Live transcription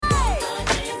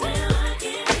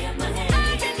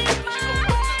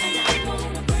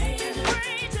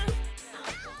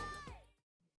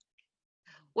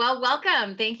Well,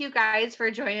 welcome. Thank you guys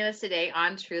for joining us today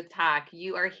on Truth Talk.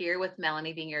 You are here with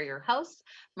Melony Buenger, your host,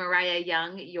 Mariah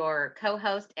Young, your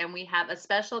co-host, and we have a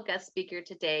special guest speaker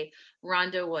today,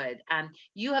 Rhonda Wood.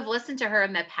 You have listened to her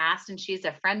in the past, and she's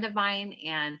a friend of mine.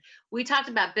 And we talked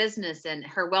about business and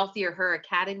her Wealthy or Her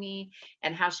Academy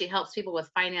and how she helps people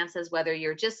with finances, whether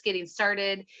you're just getting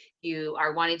started, you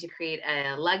are wanting to create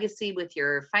a legacy with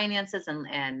your finances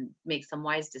and make some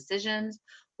wise decisions,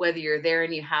 whether you're there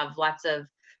and you have lots of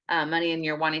money and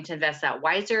you're wanting to invest that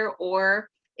wiser, or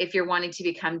if you're wanting to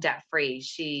become debt free.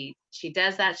 She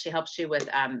does that. She helps you with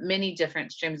many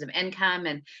different streams of income,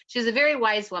 and she's a very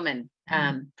wise woman.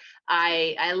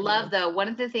 I love though, one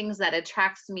of the things that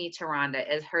attracts me to Rhonda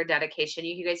is her dedication.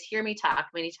 You guys hear me talk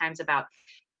many times about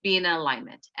being in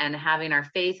alignment and having our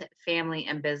faith, family,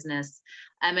 and business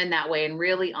in that way, and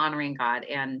really honoring God.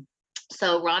 And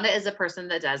so Rhonda is a person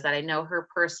that does that. I know her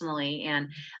personally, and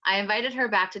I invited her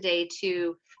back today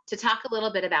to talk a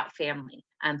little bit about family,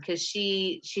 because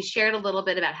she shared a little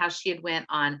bit about how she had went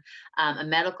on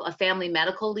a family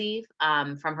medical leave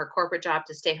from her corporate job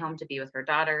to stay home to be with her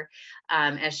daughter,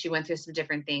 as she went through some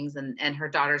different things, and her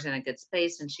daughter's in a good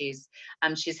space, and she's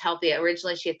healthy.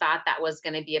 Originally, she thought that was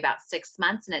going to be about 6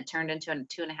 months, and it turned into a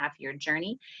 2.5 year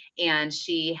journey, and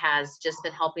she has just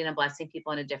been helping and blessing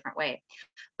people in a different way.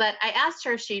 But I asked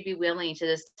her if she'd be willing to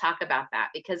just talk about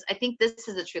that, because I think this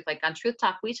is the truth. Like on Truth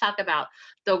Talk, we talk about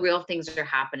the real things that are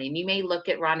happening. You may look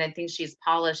at Rhonda and think she's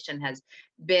polished and has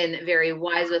been very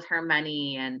wise with her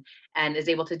money and is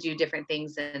able to do different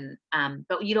things, and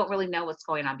but you don't really know what's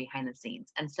going on behind the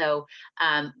scenes. And so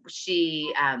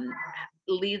she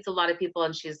leads a lot of people,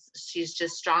 and she's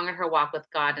just strong in her walk with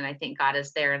God, and I think God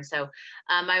is there. And so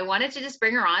I wanted to just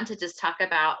bring her on to just talk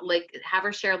about, like, have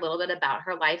her share a little bit about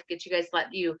her life, get you guys,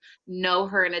 let you know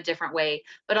her in a different way,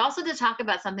 but also to talk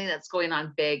about something that's going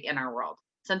on big in our world,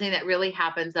 something that really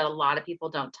happens that a lot of people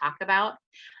don't talk about.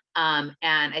 And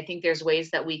I think there's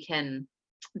ways that we can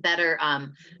better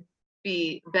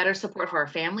be better support for our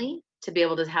family, to be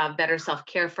able to have better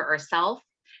self-care for ourselves,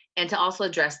 and to also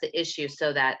address the issue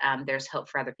so that there's hope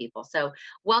for other people. So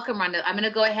welcome, Rhonda. I'm going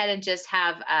to go ahead and just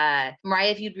have Mariah,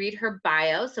 if you'd read her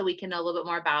bio so we can know a little bit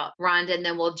more about Rhonda, and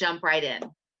then we'll jump right in.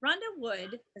 Rhonda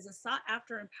Wood is a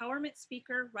sought-after empowerment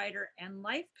speaker, writer, and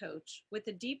life coach with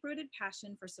a deep-rooted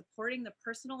passion for supporting the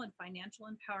personal and financial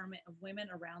empowerment of women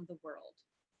around the world.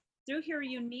 Through her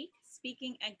unique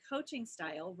speaking and coaching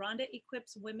style, Rhonda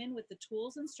equips women with the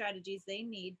tools and strategies they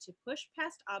need to push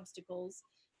past obstacles,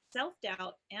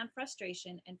 self-doubt, and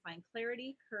frustration, and find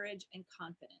clarity, courage, and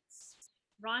confidence.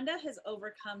 Rhonda has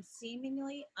overcome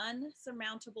seemingly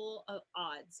unsurmountable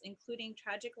odds, including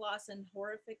tragic loss and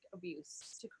horrific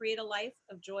abuse, to create a life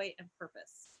of joy and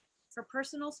purpose. Her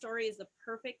personal story is the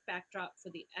perfect backdrop for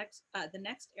the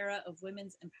next era of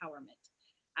women's empowerment.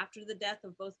 After the death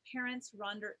of both parents,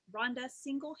 Rhonda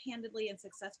single-handedly and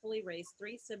successfully raised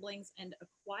 3 siblings and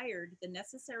acquired the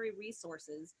necessary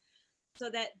resources so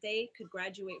that they could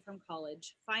graduate from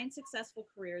college, find successful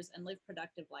careers, and live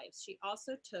productive lives. She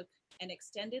also took an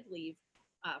extended leave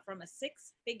from a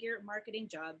 6-figure marketing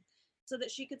job so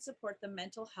that she could support the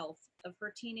mental health of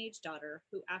her teenage daughter,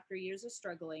 who, after years of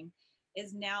struggling,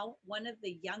 is now one of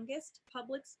the youngest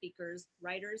public speakers,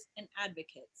 writers, and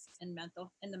advocates in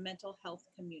the mental health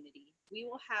community. We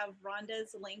will have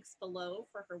Rhonda's links below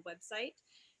for her website,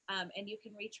 and you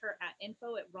can reach her at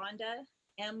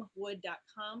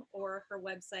info@rhondamwood.com or her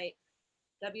website,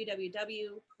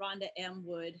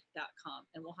 www.rhondamwood.com,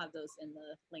 and we'll have those in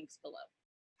the links below.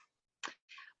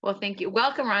 Well, thank you.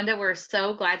 Welcome, Rhonda. We're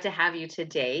so glad to have you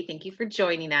today. Thank you for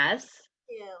joining us.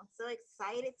 Thank you. So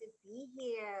excited to be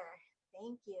here.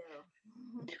 Thank you.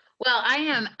 Well, I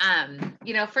am,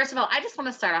 first of all, I just want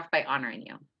to start off by honoring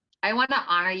you. I want to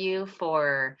honor you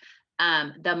for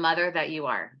the mother that you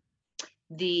are,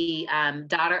 the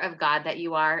daughter of God that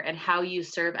you are, and how you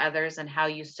serve others and how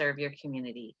you serve your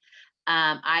community.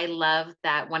 I love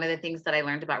that. One of the things that I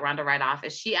learned about Rhonda right off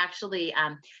is she actually,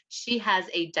 she has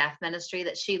a deaf ministry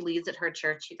that she leads at her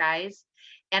church, you guys.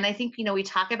 And I think, we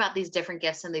talk about these different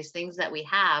gifts and these things that we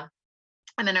have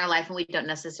in our life, and we don't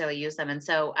necessarily use them. And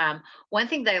so one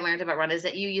thing that I learned about Rhonda is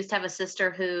that you used to have a sister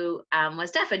who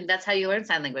was deaf, and that's how you learned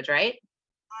sign language, right?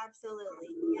 Absolutely.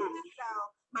 Yes. So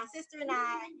my sister and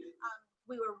I,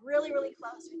 we were really, really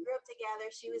close. We grew up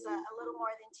together. She was a little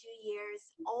more than 2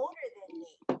 years older than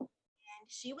me, and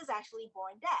she was actually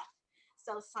born deaf.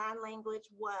 So sign language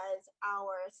was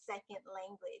our second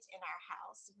language in our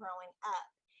house growing up.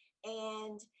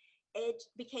 And it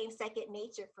became second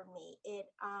nature for me.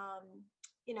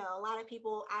 A lot of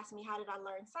people ask me, how did I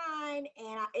learn sign?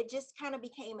 And it just kind of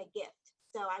became a gift.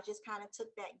 So I just kind of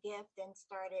took that gift and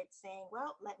started saying,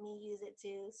 well, let me use it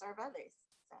to serve others.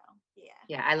 So yeah.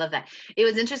 Yeah, I love that. It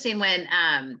was interesting when,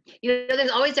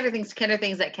 there's always different things, kind of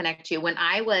things that connect you. When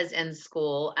I was in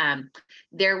school,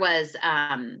 there was,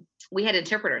 we had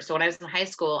interpreters. So when I was in high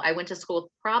school, I went to school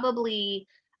with probably,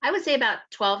 I would say about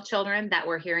 12 children that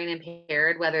were hearing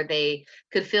impaired, whether they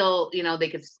could feel, they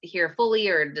could hear fully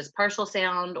or just partial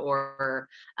sound, or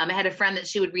I had a friend that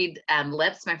she would read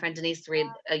lips. My friend Denise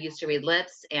used to read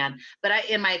lips. But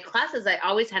in my classes, I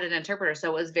always had an interpreter.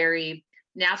 So it was very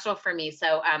natural for me.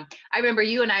 So I remember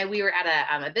you and we were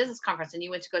at a business conference, and you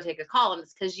went to go take a call, and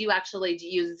it's because you actually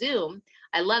use Zoom.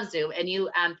 I love Zoom. And you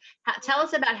tell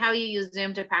us about how you use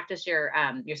Zoom to practice your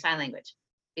sign language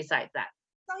besides that.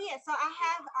 So yeah, so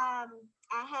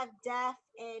I have deaf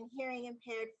and hearing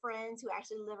impaired friends who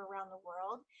actually live around the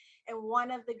world. And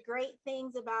one of the great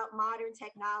things about modern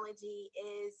technology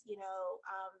is,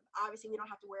 obviously we don't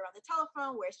have to worry about the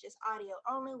telephone where it's just audio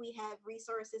only. We have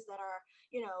resources that are,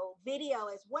 video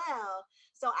as well.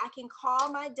 So I can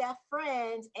call my deaf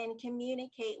friends and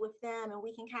communicate with them, and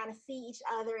we can kind of see each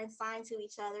other and sign to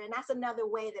each other. And that's another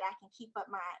way that I can keep up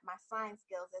my sign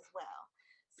skills as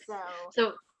well.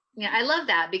 So yeah, I love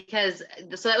that, because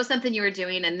so that was something you were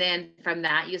doing, and then from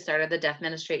that you started the deaf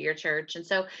ministry at your church. And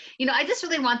so, I just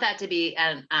really want that to be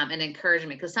an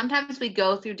encouragement, because sometimes we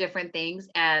go through different things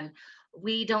and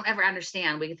we don't ever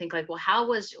understand. We can think like, well,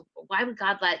 why would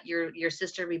God let your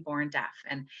sister be born deaf?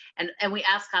 And we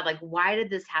ask God, like, why did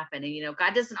this happen? And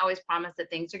God doesn't always promise that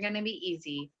things are going to be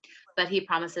easy, but he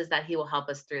promises that he will help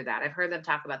us through that. I've heard them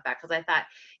talk about that, because I thought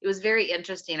it was very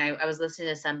interesting. I was listening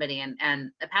to somebody,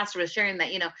 and a pastor was sharing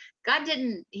that, God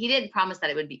didn't promise that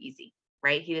it would be easy,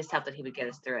 right? He just helped that he would get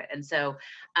us through it. And so,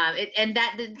 and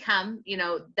that didn't come,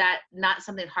 that not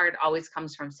something hard always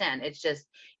comes from sin. It's just,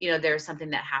 there's something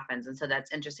that happens. And so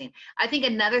that's interesting. I think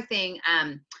another thing,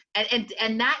 and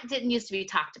that didn't used to be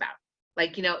talked about.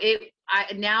 Like,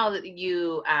 now that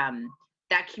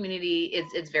that community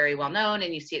it's very well known,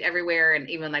 and you see it everywhere. And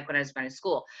even like when I was going to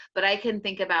school, but I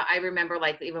remember,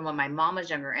 like, even when my mom was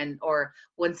younger, or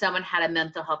when someone had a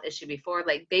mental health issue before,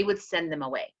 like, they would send them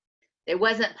away. It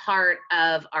wasn't part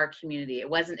of our community. It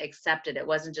wasn't accepted. It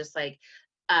wasn't just like,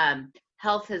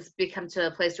 health has become to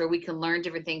a place where we can learn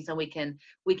different things, and we can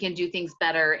do things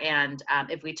better. And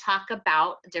if we talk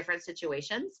about different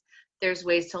situations, there's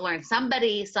ways to learn.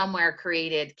 Somebody somewhere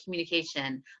created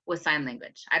communication with sign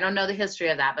language. I don't know the history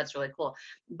of that, but it's really cool.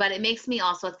 But it makes me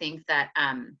also think that,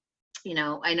 I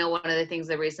know one of the things,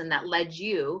 the reason that led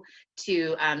you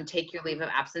to take your leave of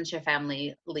absence, your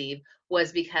family leave,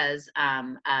 was because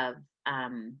of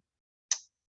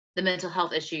the mental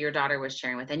health issue your daughter was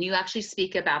sharing with. And you actually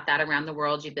speak about that around the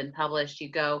world. You've been published, you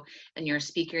go and you're a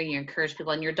speaker and you encourage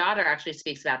people, and your daughter actually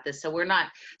speaks about this. So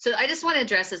I just want to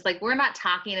address this. Like, we're not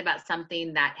talking about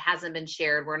something that hasn't been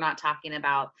shared. We're not talking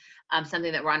about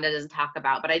something that Rhonda doesn't talk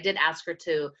about, but I did ask her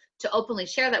to openly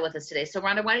share that with us today. So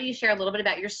Rhonda, why don't you share a little bit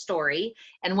about your story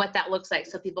and what that looks like,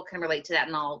 so people can relate to that,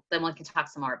 and then we can talk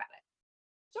some more about it.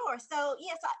 Sure. So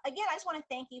yes, again, I just want to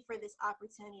thank you for this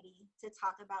opportunity to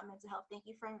talk about mental health. Thank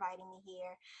you for inviting me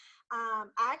here. I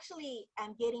actually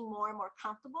am getting more and more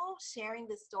comfortable sharing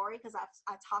this story, because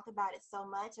I talk about it so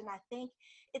much, and I think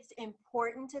it's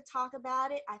important to talk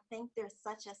about it. I think there's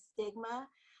such a stigma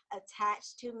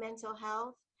attached to mental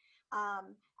health.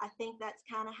 I think that's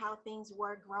kind of how things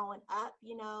were growing up.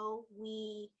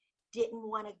 We didn't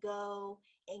want to go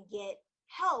and get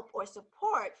help or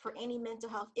support for any mental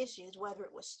health issues, whether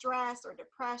it was stress or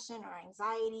depression or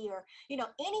anxiety or,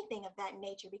 anything of that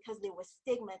nature, because there was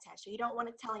stigma attached. So you don't want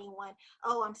to tell anyone,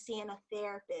 oh, I'm seeing a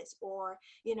therapist, or,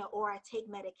 or I take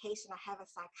medication, I have a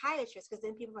psychiatrist, because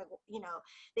then people are like,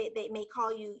 they may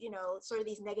call you, sort of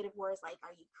these negative words like,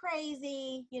 are you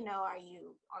crazy? Are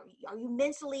you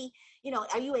mentally,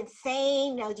 are you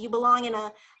insane? Do you belong in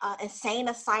a insane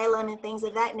asylum and things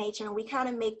of that nature? And we kind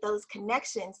of make those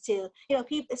connections to,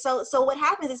 people. So what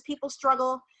happens is people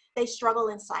struggle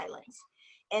in silence.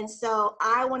 And so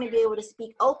I want to be able to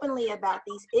speak openly about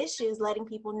these issues, letting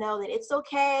people know that it's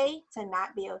okay to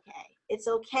not be okay. It's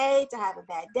okay to have a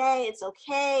bad day. It's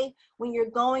okay when you're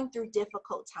going through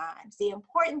difficult times. The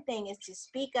important thing is to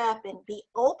speak up and be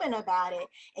open about it,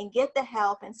 and get the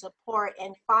help and support,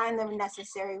 and find the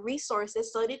necessary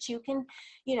resources so that you can,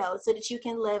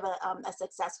 live a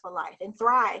successful life and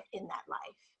thrive in that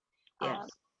life. Yes.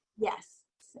 Yes.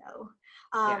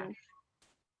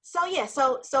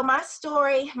 So my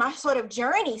story, my sort of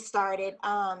journey started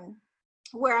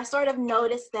where I sort of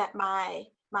noticed that my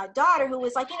daughter, who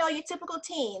was like, your typical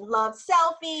teen, loved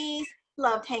selfies,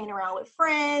 loved hanging around with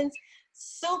friends,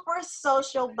 super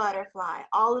social butterfly,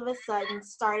 all of a sudden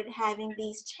started having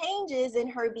these changes in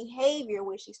her behavior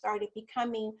where she started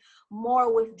becoming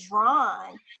more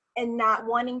withdrawn and not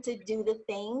wanting to do the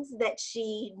things that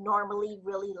she normally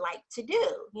really liked to do.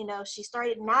 You know, she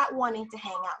started not wanting to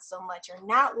hang out so much or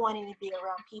not wanting to be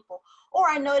around people. Or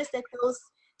I noticed that those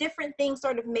different things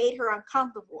sort of made her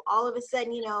uncomfortable. All of a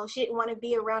sudden, you know, she didn't want to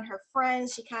be around her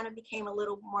friends. She kind of became a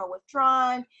little more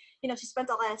withdrawn. You know, she spent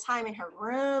a lot of time in her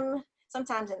room,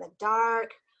 sometimes in the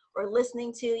dark, or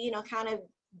listening to, you know, kind of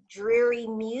dreary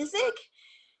music.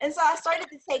 And so I started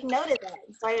to take note of that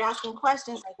and started asking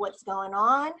questions like, what's going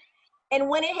on? And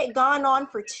when it had gone on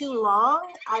for too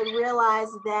long, I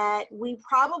realized that we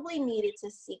probably needed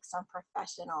to seek some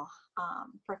professional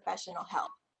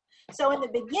help. So in the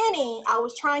beginning, I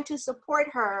was trying to support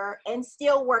her and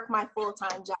still work my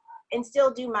full-time job and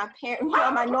still do my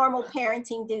my normal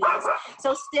parenting duties.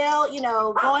 So still, you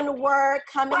know, going to work,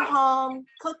 coming home,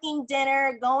 cooking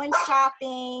dinner, going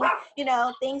shopping, you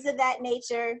know, things of that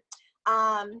nature.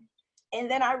 And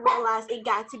then I realized it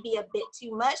got to be a bit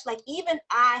too much. Like even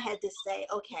I had to say,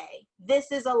 okay,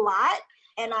 this is a lot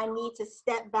and I need to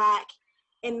step back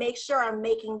and make sure I'm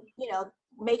making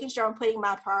sure I'm putting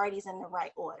my priorities in the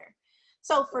right order.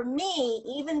 So for me,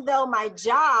 even though my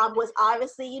job was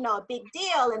obviously, you know, a big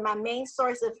deal and my main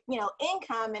source of, you know,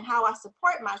 income and how I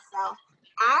support myself,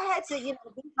 I had to, you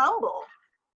know, be humble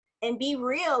and be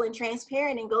real and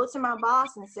transparent and go to my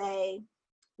boss and say,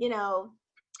 you know,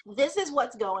 this is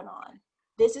what's going on.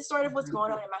 This is sort of what's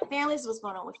going on in my family. This is what's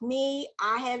going on with me.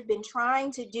 I have been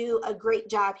trying to do a great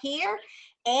job here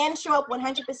and show up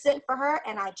 100% for her,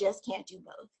 and I just can't do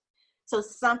both. So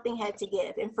something had to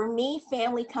give. And for me,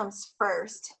 family comes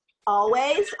first,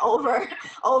 always over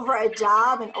a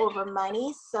job and over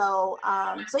money. So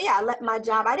yeah, I let my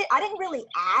job. I didn't really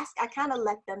ask. I kind of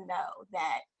let them know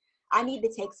that I need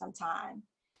to take some time.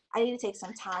 I need to take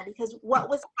some time because what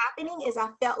was happening is I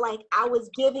felt like I was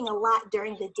giving a lot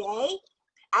during the day.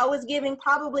 I was giving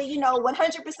probably, you know,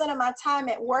 100% of my time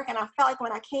at work. And I felt like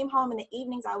when I came home in the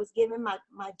evenings, I was giving my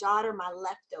daughter my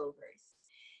leftovers.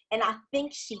 And I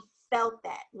think she felt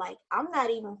that, like, I'm not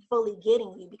even fully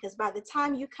getting you because by the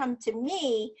time you come to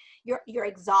me, you're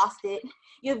exhausted.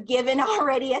 You've given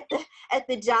already at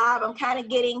the job. I'm kind of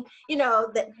getting, you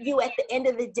know, that you at the end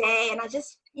of the day. And I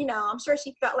just, you know, I'm sure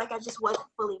she felt like I just wasn't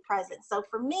fully present. So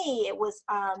for me, it was,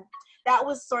 that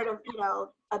was sort of, you know,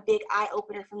 a big eye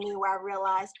opener for me where I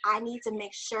realized I need to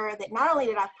make sure that not only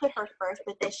did I put her first,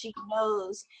 but that she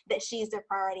knows that she's the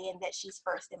priority and that she's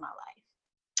first in my life.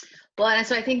 Well, and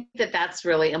so I think that that's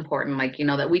really important, like, you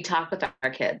know, that we talk with our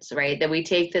kids, right? That we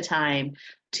take the time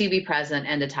to be present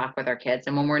and to talk with our kids.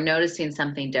 And when we're noticing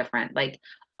something different, like,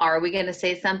 are we going to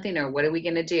say something or what are we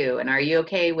going to do? And are you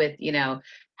okay with, you know,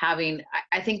 having,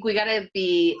 I think we got to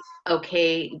be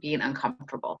okay being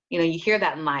uncomfortable. You know, you hear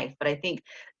that in life, but I think,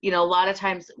 you know, a lot of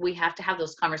times we have to have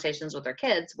those conversations with our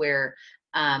kids where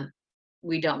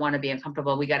we don't want to be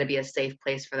uncomfortable. We got to be a safe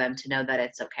place for them to know that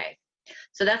it's okay.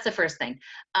 So that's the first thing.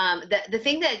 The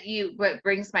thing that what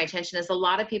brings my attention is a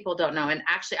lot of people don't know. And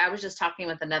actually, I was just talking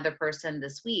with another person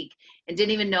this week and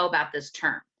didn't even know about this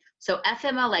term. So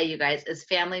FMLA, you guys, is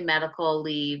Family Medical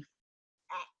Leave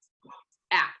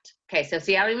Act. Okay, so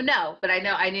see, I don't even know, but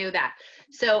I knew that.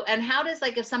 So, and how does,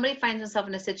 like, if somebody finds themselves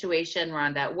in a situation,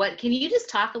 Rhonda, what can you just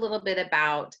talk a little bit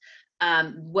about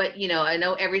what, you know, I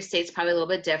know every state's probably a little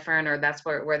bit different, or that's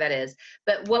where that is,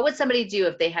 but what would somebody do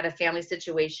if they had a family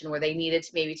situation where they needed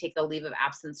to maybe take a leave of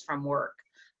absence from work?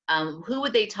 Who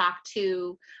would they talk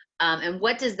to? And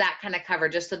what does that kind of cover,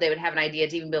 just so they would have an idea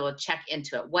to even be able to check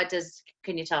into it?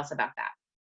 Can you tell us about that?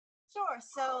 Sure.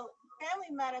 So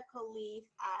Family Medical Leave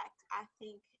Act, I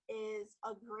think, is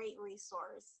a great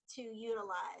resource to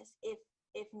utilize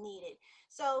if needed.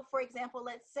 So for example,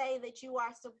 let's say that you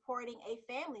are supporting a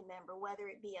family member, whether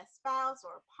it be a spouse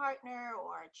or a partner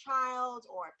or a child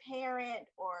or a parent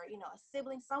or, you know, a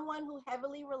sibling, someone who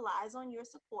heavily relies on your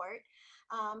support,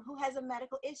 who has a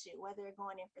medical issue, whether they're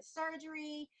going in for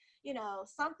surgery, you know,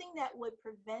 something that would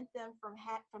prevent them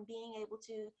from being able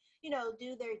to, you know,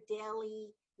 do their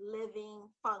daily living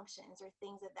functions or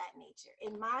things of that nature.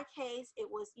 In my case, it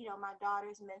was, you know, my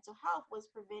daughter's mental health was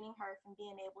preventing her from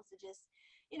being able to just,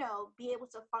 you know, be able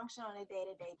to function on a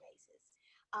day-to-day basis.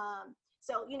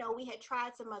 So, you know, we had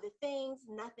tried some other things.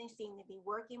 Nothing seemed to be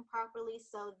working properly.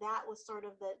 So that was sort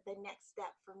of the next step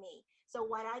for me. So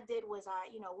what I did was I,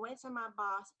 you know, went to my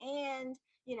boss and,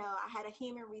 you know, I had a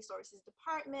human resources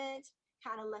department,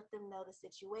 kind of let them know the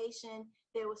situation.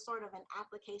 There was sort of an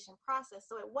application process.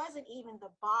 So it wasn't even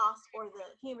the boss or the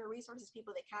human resources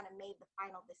people that kind of made the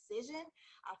final decision.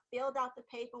 I filled out the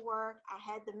paperwork. I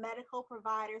had the medical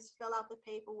providers fill out the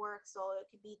paperwork so it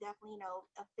could be definitely,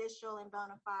 official and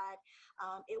bona fide.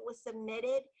 It was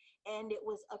submitted and it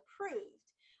was approved.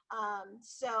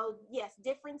 So yes,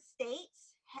 different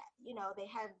states, they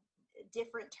have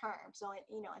different terms. So,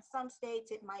 in some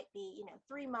states it might be,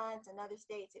 3 months. In other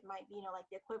states it might be, like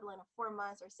the equivalent of 4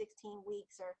 months or 16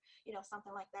 weeks or,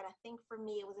 something like that. I think for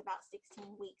me it was about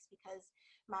 16 weeks because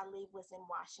my leave was in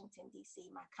Washington, D.C.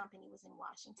 My company was in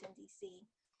Washington, D.C.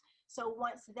 So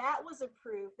once that was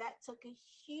approved, that took a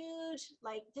huge,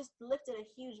 just lifted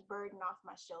a huge burden off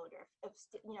my shoulder of,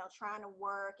 trying to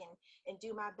work and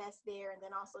do my best there. And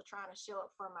then also trying to show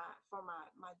up for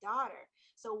my daughter.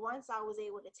 So once I was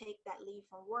able to take that leave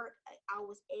from work, I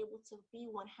was able to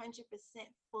be 100%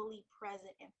 fully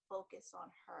present and focus on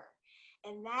her.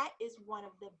 And that is one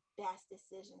of the best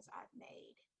decisions I've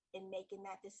made in making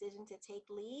that decision to take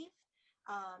leave.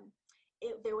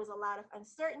 There was a lot of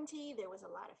uncertainty. There was a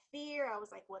lot of fear. I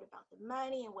was like, what about the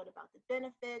money and what about the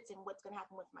benefits and what's going to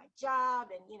happen with my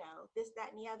job and, this, that,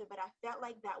 and the other. But I felt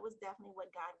like that was definitely what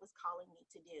God was calling me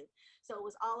to do. So it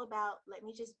was all about, let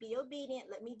me just be obedient.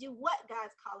 Let me do what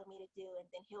God's calling me to do. And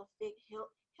then he'll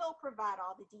provide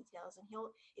all the details. And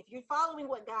if you're following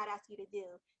what God asks you to do,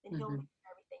 then he'll make sure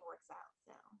everything works out.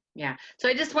 So. Yeah. So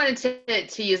I just wanted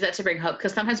to use that to bring hope,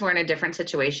 because sometimes we're in a different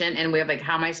situation and we have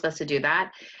how am I supposed to do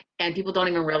that? And people don't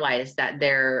even realize that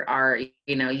there are,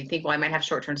 you think, well, I might have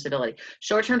short-term disability.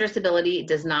 Short-term disability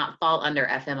does not fall under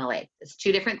FMLA. It's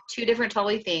two different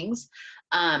totally things.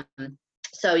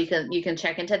 So you can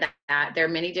check into that. There are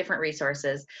many different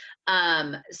resources.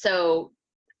 So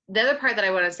the other part that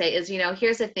I want to say is,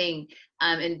 here's the thing.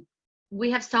 And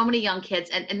we have so many young kids,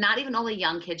 and not even only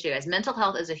young kids, you guys. Mental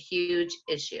health is a huge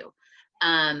issue.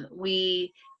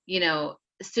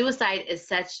 Suicide is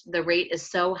the rate is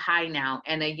so high now,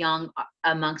 and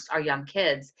amongst our young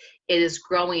kids, it is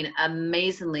growing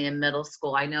amazingly in middle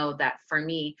school. I know that for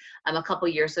me, a couple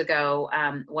years ago,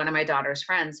 one of my daughter's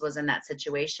friends was in that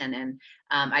situation, and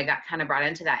I got kind of brought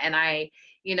into that. And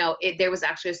there was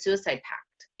actually a suicide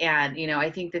pact. And, I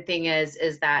think the thing is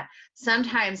that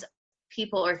sometimes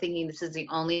people are thinking this is the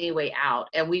only way out,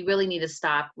 and we really need to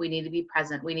stop. We need to be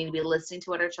present. We need to be listening to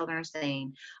what our children are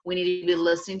saying. We need to be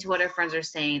listening to what our friends are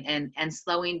saying and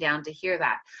slowing down to hear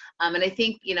that. And I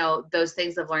think, those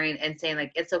things of learning and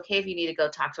saying it's okay if you need to go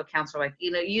talk to a counselor,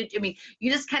 you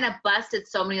just kind of busted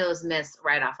so many of those myths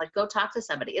right off. Go talk to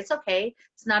somebody. It's okay.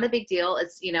 It's not a big deal.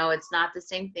 It's, it's not the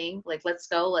same thing. Let's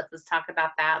go, let's talk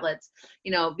about that.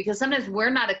 Because sometimes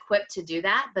we're not equipped to do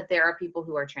that, but there are people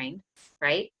who are trained,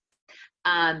 right?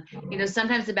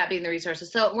 Sometimes about being the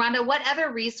resources. So Rhonda, what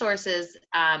other resources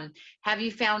have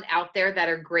you found out there that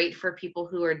are great for people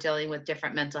who are dealing with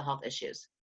different mental health issues?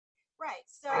 Right.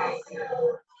 So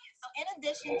in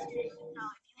addition to, if you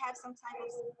have some type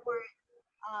of support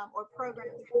or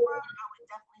programs at work, I would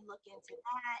definitely look into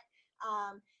that.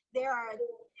 There are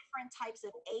different types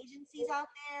of agencies out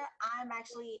there. I'm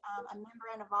actually a member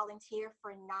and a volunteer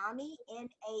for NAMI,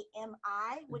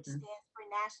 N-A-M-I, which stands for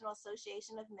National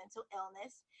Association of Mental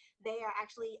Illness. They are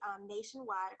actually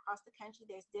nationwide across the country.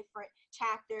 There's different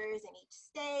chapters in each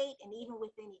state, and even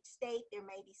within each state, there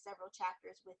may be several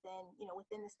chapters within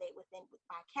the state,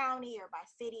 by county or by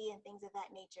city and things of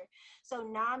that nature. So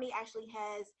NAMI actually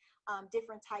has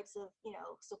different types of,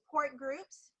 support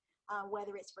groups,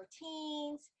 whether it's for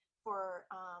teens, for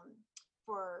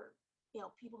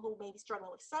people who may be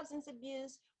struggling with substance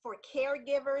abuse, for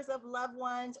caregivers of loved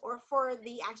ones, or for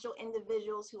the actual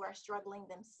individuals who are struggling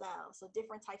themselves. So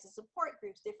different types of support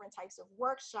groups, different types of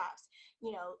workshops,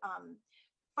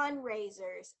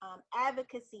 fundraisers,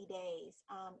 advocacy days,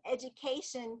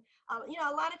 education.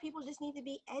 A lot of people just need to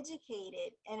be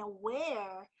educated and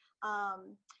aware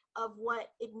of what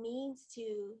it means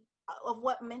of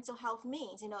what mental health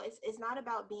means. It's not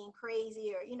about being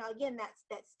crazy or, again, that's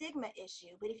that stigma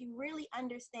issue. But if you really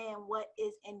understand what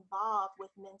is involved with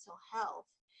mental health,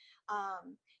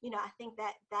 I think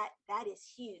that is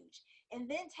huge. And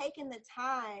then taking the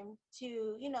time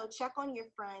to, check on your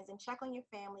friends and check on your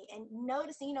family and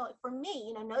noticing, for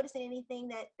me, noticing anything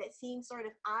that seems sort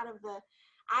of out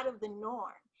of the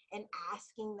norm and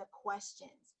asking the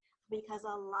questions. Because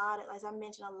as I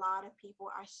mentioned, a lot of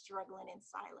people are struggling in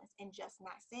silence and just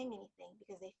not saying anything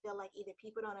because they feel like either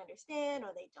people don't understand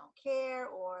or they don't care,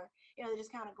 or, they're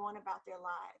just kind of going about their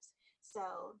lives.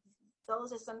 So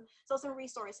those are some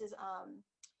resources,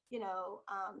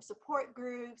 support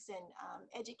groups and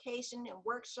education and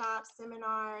workshops,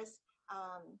 seminars,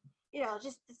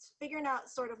 just figuring out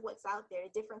sort of what's out there,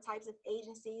 different types of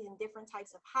agencies and different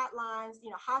types of hotlines.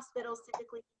 Hospitals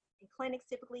typically and clinics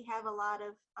typically have a lot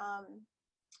of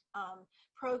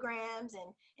programs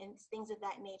and things of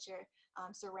that nature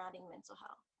surrounding mental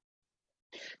health.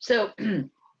 So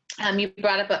you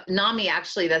brought up NAMI.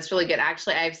 Actually, that's really good.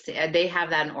 Actually, they have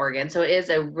that in Oregon, so it is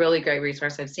a really great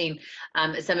resource. I've seen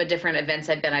some of different events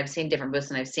I've seen different booths,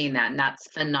 and I've seen that, and that's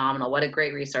phenomenal. What a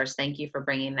great resource. Thank you for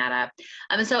bringing that up.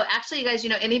 And so actually, you guys,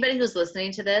 anybody who's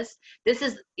listening to this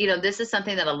is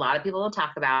something that a lot of people don't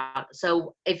talk about.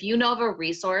 So if you know of a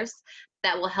resource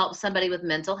that will help somebody with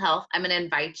mental health, I'm going to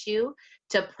invite you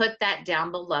to put that down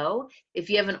below. If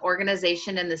you have an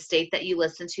organization in the state that you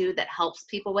listen to that helps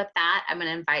people with that, I'm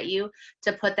going to invite you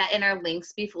to put that in our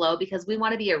links below, because we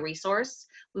want to be a resource.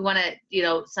 We want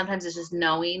to, sometimes it's just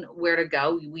knowing where to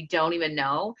go. We don't even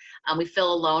know. We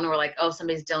feel alone, or we're like, oh,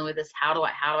 somebody's dealing with this. How do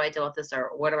I deal with this?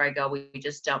 Or where do I go? We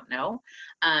just don't know.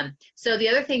 So the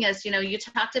other thing is, you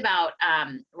talked about,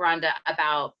 Rhonda,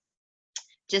 about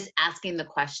just asking the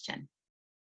question.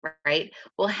 Right?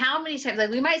 Well, how many times, like,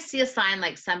 we might see a sign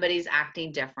like somebody's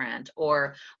acting different,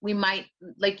 or we might,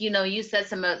 like, you said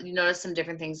you noticed some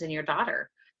different things in your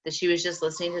daughter, that she was just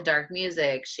listening to dark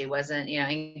music. She wasn't,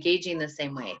 engaging the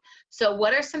same way. So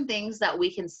what are some things that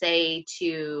we can say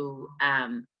to,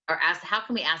 or ask, how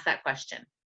can we ask that question?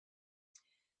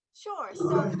 Sure.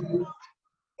 So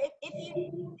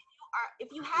if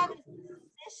you have a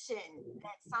suspicion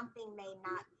that something may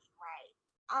not be right,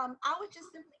 I would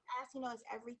just simply ask, is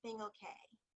everything okay?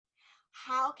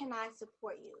 How can I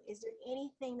support you? Is there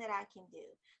anything that I can do?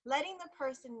 Letting the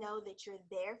person know that you're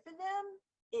there for them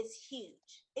is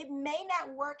huge. It may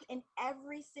not work in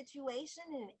every situation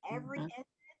and in every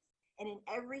instance and in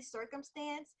every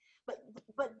circumstance,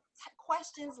 but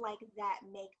questions like that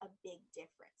make a big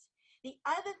difference. The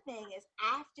other thing is,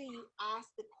 after you ask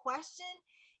the question,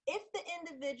 if the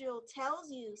individual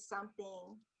tells you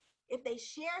something, if they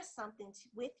share something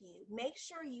with you, make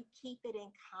sure you keep it in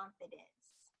confidence,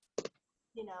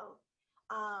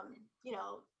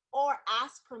 or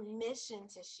ask permission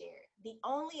to share it. The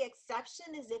only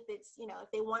exception is if it's,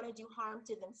 if they want to do harm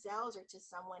to themselves or to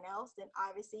someone else, then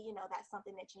obviously, that's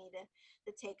something that you need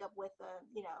to take up with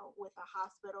with a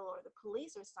hospital or the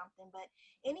police or something. But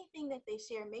anything that they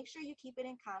share, make sure you keep it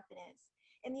in confidence.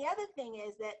 And the other thing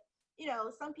is that,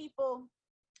 some people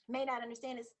may not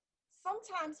understand is,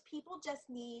 sometimes people just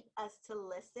need us to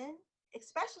listen,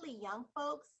 especially young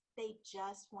folks. They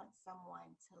just want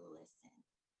someone to listen.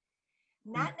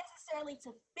 Not necessarily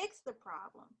to fix the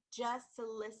problem, just to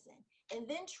listen. And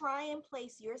then try and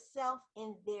place yourself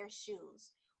in their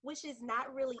shoes, which is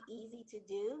not really easy to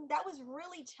do. That was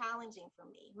really challenging for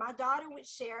me. My daughter would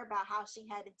share about how she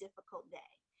had a difficult day.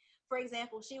 For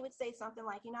example, she would say something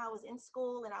like, I was in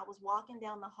school and I was walking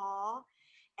down the hall,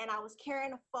 and I was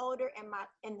carrying a folder,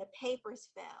 and the papers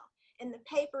fell, and the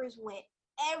papers went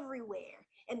everywhere,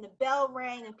 and the bell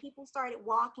rang, and people started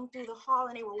walking through the hall,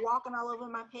 and they were walking all over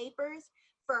my papers.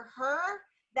 For her,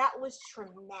 that was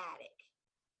traumatic.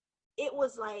 It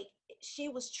was like she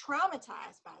was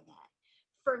traumatized by that.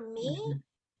 For me,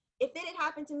 if it had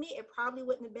happened to me, it probably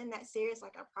wouldn't have been that serious.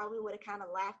 Like, I probably would have kind of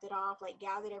laughed it off, like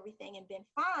gathered everything and been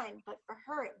fine. But for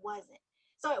her, it wasn't.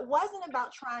 So it wasn't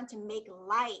about trying to make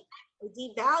light or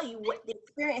devalue what the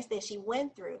experience that she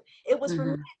went through. It was for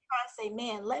me to try and say,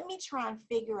 man, let me try and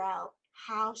figure out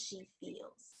how she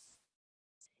feels,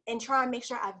 and try and make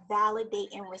sure I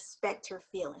validate and respect her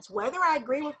feelings, whether I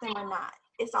agree with them or not.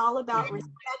 It's all about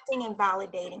respecting and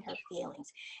validating her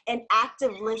feelings, and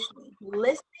active listening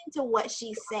to what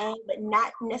she's saying, but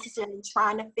not necessarily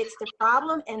trying to fix the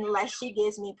problem unless she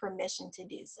gives me permission to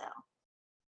do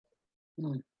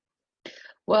so.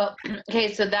 Well,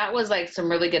 okay, so that was like some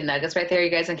really good nuggets right there, you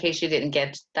guys, in case you didn't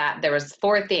get that. There was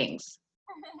 4 things.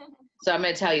 So I'm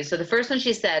going to tell you. So the first one,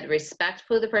 she said, respect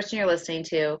who the person you're listening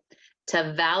to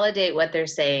validate what they're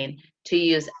saying, to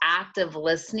use active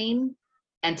listening,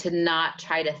 and to not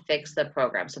try to fix the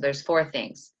program. So there's 4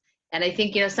 things. And I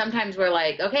think, sometimes we're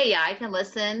like, okay, yeah, I can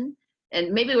listen,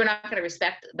 and maybe we're not going to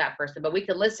respect that person, but we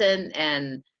can listen,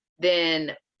 and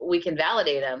then we can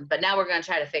validate them, but now we're going to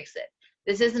try to fix it.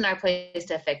 This isn't our place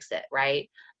to fix it, right?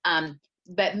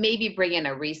 But maybe bring in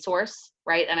a resource,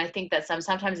 right? And I think that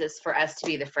sometimes it's for us to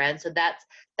be the friend. So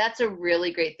that's a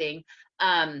really great thing.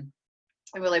 I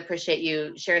really appreciate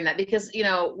you sharing that, because,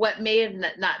 what may have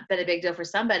not been a big deal for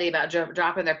somebody about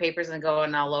dropping their papers and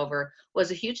going all over was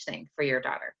a huge thing for your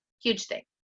daughter. Huge thing,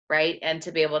 right? And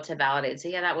to be able to validate, so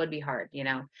yeah, that would be hard,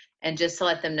 and just to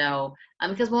let them know,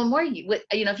 because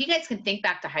if you guys can think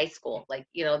back to high school, like,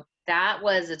 that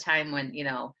was a time when,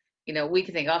 we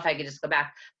could think, oh, if I could just go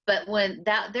back. But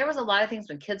there was a lot of things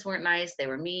when kids weren't nice, they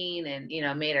were mean and,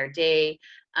 made our day.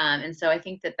 And so I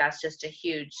think that that's just a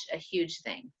huge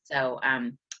thing. So,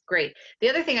 great. The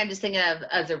other thing I'm just thinking of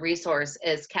as a resource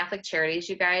is Catholic Charities,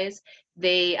 you guys.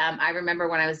 I remember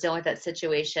when I was dealing with that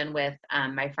situation with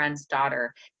my friend's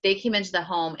daughter, they came into the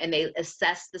home and they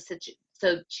assessed the situation.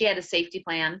 So she had a safety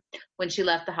plan when she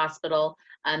left the hospital.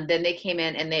 Then they came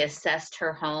in and they assessed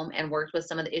her home and worked with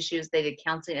some of the issues. They did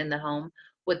counseling in the home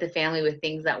with the family with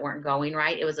things that weren't going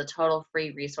right. It was a total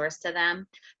free resource to them.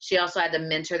 She also had a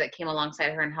mentor that came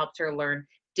alongside her and helped her learn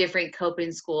different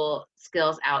coping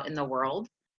skills out in the world.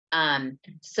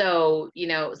 So,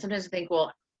 sometimes I think,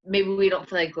 well, maybe we don't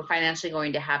feel like we're financially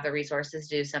going to have the resources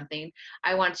to do something.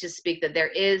 I want to speak that there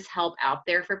is help out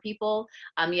there for people.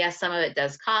 Yes, some of it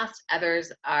does cost.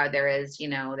 Others, there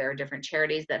are different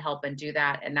charities that help and do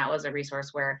that. And that was a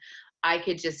resource where I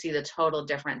could just see the total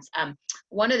difference.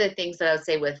 One of the things that I would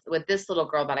say with this little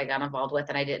girl that I got involved with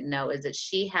and I didn't know is that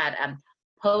she had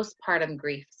postpartum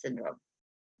grief syndrome.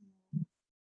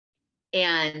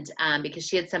 And because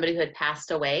she had somebody who had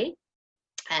passed away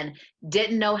and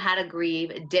didn't know how to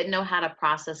grieve, didn't know how to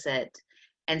process it.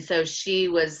 And so she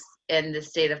was in the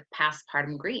state of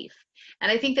postpartum grief.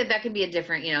 And I think that can be a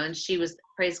different, and she was,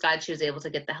 praise God, she was able to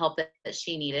get the help that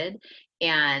she needed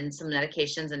and some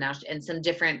medications and some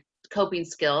different coping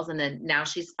skills. And then now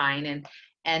she's fine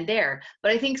and there.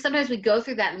 But I think sometimes we go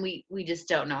through that and we just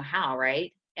don't know how,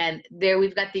 right? And there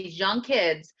we've got these young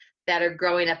kids that are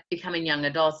growing up, becoming young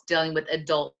adults, dealing with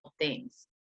adult things,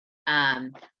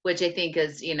 which I think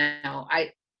is,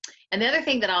 and the other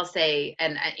thing that I'll say,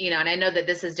 and I know that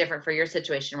this is different for your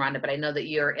situation, Rhonda, but I know that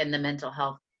you're in the mental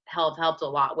health helped a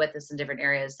lot with this in different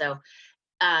areas. So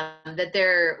that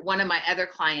they're one of my other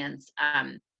clients,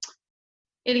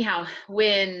 anyhow,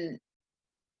 when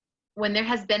there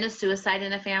has been a suicide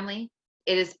in a family,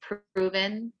 it is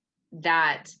proven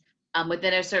that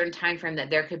within a certain time frame that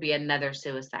there could be another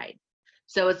suicide.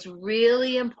 So it's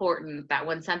really important that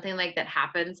when something like that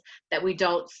happens, that we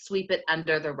don't sweep it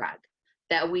under the rug,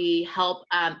 that we help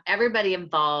everybody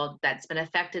involved that's been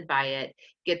affected by it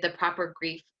get the proper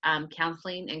grief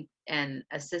counseling and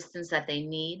assistance that they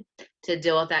need to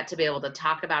deal with that, to be able to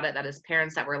talk about it, that as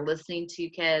parents that we're listening to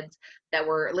kids, that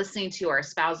we're listening to our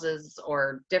spouses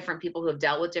or different people who have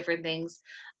dealt with different things,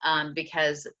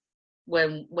 because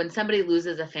when somebody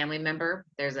loses a family member,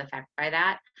 there's effect by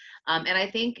that. And I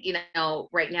think,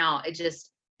 right now,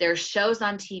 there's shows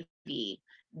on TV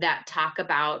that talk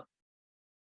about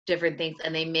different things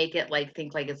and they make it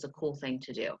think like it's a cool thing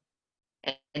to do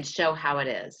and show how it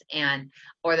is,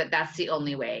 or that's the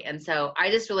only way. And so I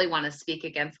just really want to speak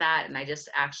against that. And I just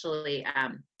actually,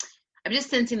 I'm just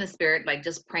sensing the spirit,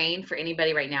 just praying for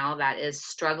anybody right now that is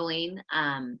struggling,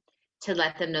 to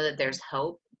let them know that there's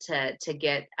hope, to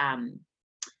get,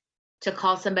 to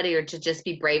call somebody or to just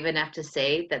be brave enough to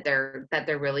say that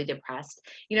they're really depressed.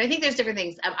 I think there's different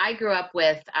things. I grew up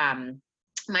with,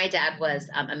 my dad was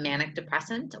a manic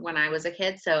depressant when I was a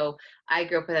kid. So I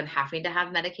grew up with him having to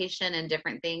have medication and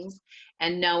different things,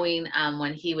 and knowing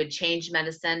when he would change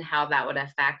medicine, how that would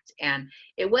affect. And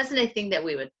it wasn't a thing that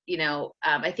we would,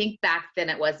 I think back then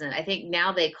it wasn't. I think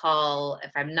now they call,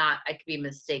 if I'm not, I could be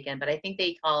mistaken, but I think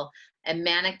they call a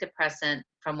manic depressant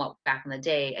from what back in the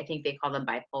day, I think they call them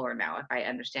bipolar now, if I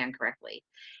understand correctly.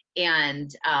 And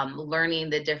learning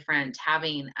the different,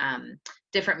 having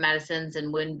different medicines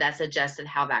and when that's adjusted,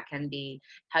 how that can be,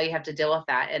 how you have to deal with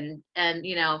that. And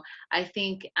I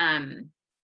think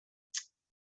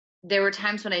there were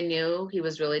times when I knew he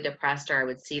was really depressed, or I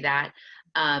would see that.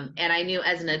 And I knew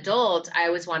as an adult, I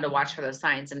always wanted to watch for those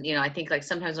signs. And, I think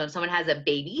sometimes when someone has a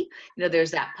baby,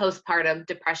 there's that postpartum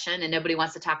depression and nobody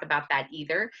wants to talk about that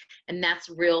either. And that's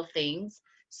real things.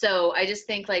 So I just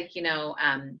think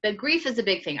the grief is a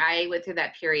big thing. I went through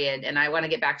that period, and I want to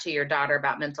get back to your daughter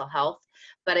about mental health.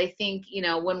 But I think,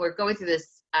 when we're going through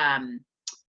this,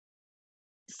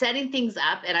 setting things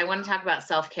up, and I want to talk about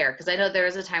self-care, because I know there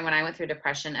was a time when I went through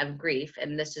depression of grief,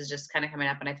 and this is just kind of coming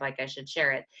up and I feel like I should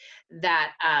share it,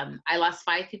 that I lost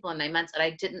 5 people in 9 months,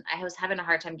 and I was having a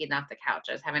hard time getting off the couch.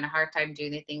 I was having a hard time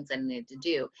doing the things I needed to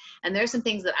do. And there's some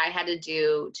things that I had to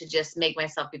do to just make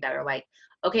myself be better. Like,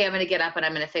 okay, I'm going to get up and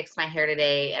I'm going to fix my hair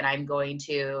today, and I'm going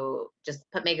to just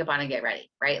put makeup on and get ready,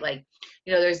 right?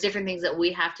 There's different things that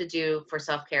we have to do for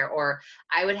self-care. Or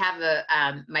I would have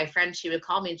my friend, she would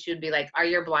call me and she would be like, are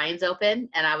your blinds open?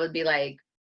 And I would be like,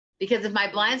 because if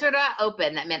my blinds were not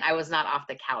open, that meant I was not off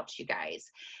the couch, you guys.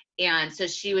 And so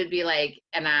she would be like,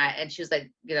 and she was like,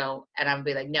 and I would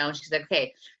be like, no. And she's like,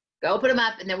 okay, go open them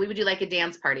up. And then we would do like a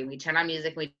dance party. We turn on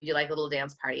music, and we do like a little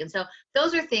dance party. And so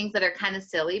those are things that are kind of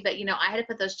silly, but I had to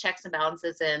put those checks and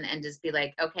balances in and just be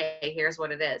like, okay, here's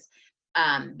what it is.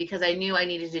 Because I knew I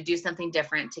needed to do something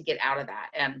different to get out of that.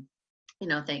 And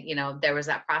there was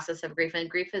that process of grief, and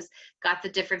grief has got the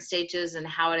different stages and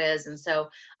how it is. And so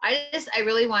I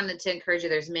really wanted to encourage you.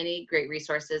 There's many great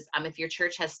resources. If your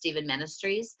church has Stephen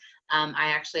Ministries,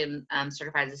 I actually am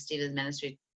certified as a Stephen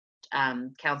Ministry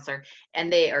counselor,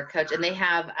 and they are coach, and they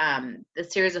have a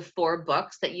series of 4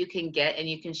 books that you can get and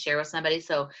you can share with somebody.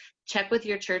 So check with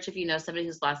your church if you know somebody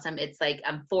who's lost them. It's like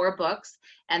 4 books,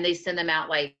 and they send them out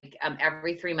like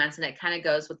every 3 months, and it kind of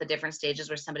goes with the different stages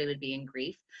where somebody would be in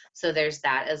grief. So there's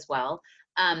that as well.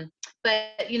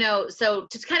 But so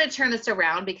to kind of turn this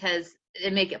around because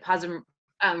and make it positive,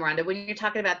 Rhonda, when you're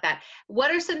talking about that,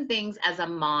 what are some things as a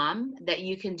mom that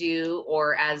you can do,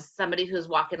 or as somebody who's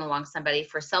walking along somebody,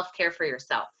 for self-care for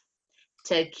yourself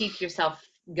to keep yourself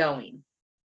going?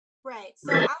 Right.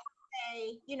 So I would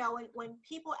say, when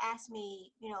people ask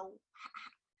me,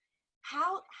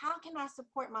 how can I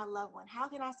support my loved one? How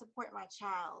can I support my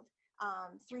child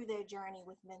through their journey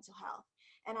with mental health?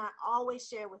 And I always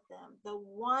share with them the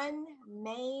one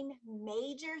main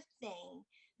major thing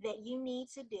that you need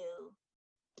to do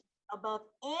above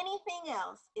anything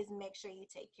else is make sure you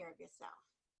take care of yourself.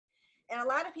 And a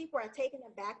lot of people are taken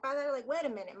aback by that. They're like, wait a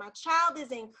minute, my child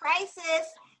is in crisis.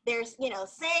 They're,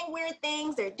 saying weird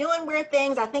things. They're doing weird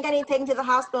things. I think I need to take them to the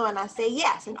hospital. And I say,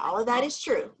 yes. And all of that is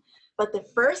true. But the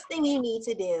first thing you need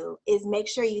to do is make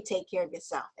sure you take care of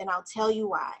yourself. And I'll tell you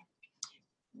why.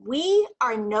 We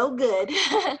are no good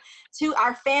to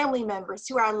our family members,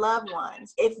 to our loved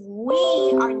ones, if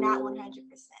we are not 100%.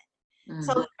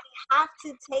 So we have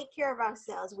to take care of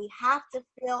ourselves. We have to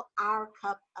fill our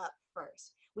cup up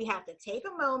first. We have to take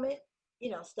a moment,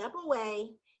 step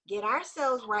away, get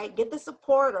ourselves right, get the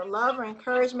support or love or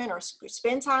encouragement or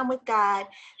spend time with God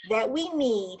that we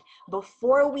need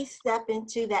before we step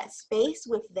into that space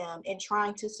with them and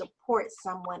trying to support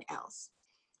someone else.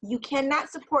 You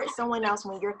cannot support someone else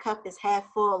when your cup is half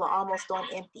full or almost on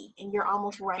empty and you're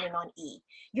almost running on E.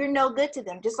 You're no good to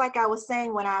them. Just like I was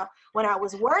saying, when I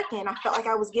was working, I felt like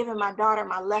I was giving my daughter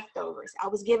my leftovers. I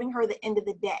was giving her the end of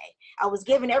the day. I was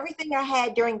giving everything I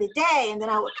had during the day, and then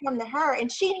I would come to her,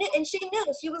 and she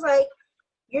knew. She was like,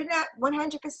 "You're not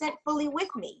 100% fully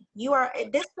with me. You are,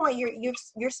 at this point,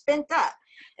 you're spent up."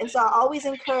 And so I always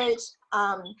encourage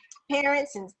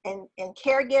parents and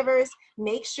caregivers,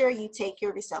 make sure you take care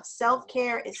of yourself.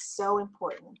 Self-care is so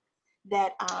important,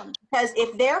 that because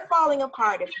if they're falling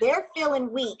apart, if they're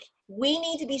feeling weak, we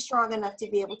need to be strong enough to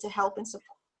be able to help and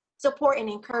support and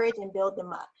encourage and build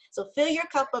them up. So fill your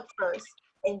cup up first,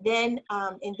 and then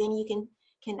you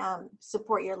can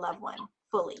support your loved one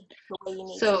fully the way you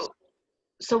need to.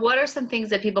 So what are some things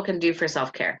that people can do for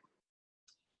self-care?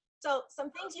 So some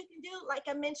things you can do, like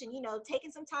I mentioned,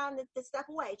 taking some time to step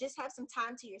away, just have some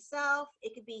time to yourself.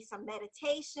 It could be some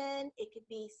meditation. It could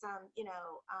be some,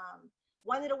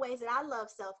 one of the ways that I love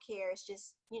self-care is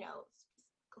just,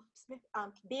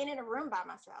 being in a room by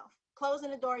myself,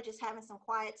 closing the door, just having some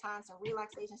quiet time, some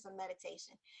relaxation, some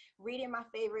meditation, reading my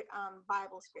favorite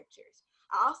Bible scriptures.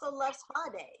 I also love spa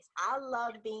days. I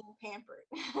love being pampered.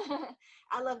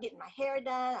 I love getting my hair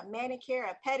done, a manicure,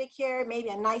 a pedicure, maybe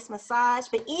a nice massage.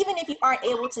 But even if you aren't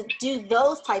able to do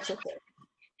those types of things,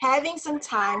 having some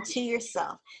time to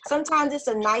yourself. Sometimes it's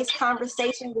a nice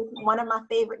conversation with one of my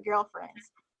favorite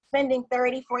girlfriends, spending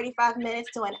 30, 45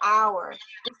 minutes to an hour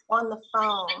just on the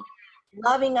phone,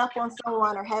 loving up on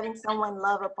someone or having someone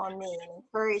love up on me and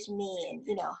encourage me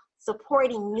and,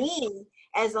 supporting me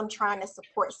as I'm trying to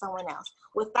support someone else.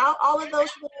 Without all of those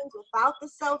things, without the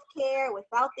self-care,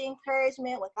 without the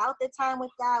encouragement, without the time with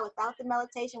God, without the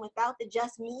meditation, without the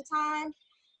just me time,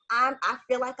 I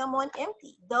feel like I'm on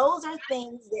empty. Those are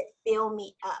things that fill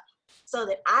me up so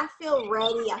that I feel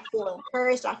ready, I feel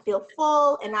encouraged, I feel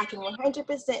full, and I can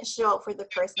 100% show up for the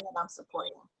person that I'm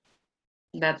supporting.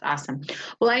 That's awesome.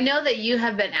 Well, I know that you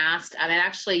have been asked,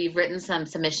 actually you've written some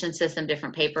submissions to some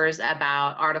different papers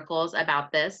about articles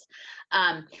about this.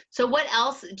 So what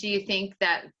else do you think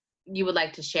that you would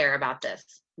like to share about this?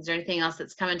 Is there anything else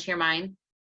that's coming to your mind?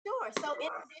 Sure. So in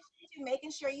addition to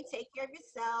making sure you take care of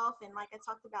yourself, and like I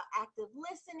talked about, active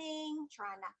listening,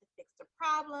 trying not to fix the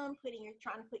problem,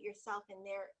 trying to put yourself in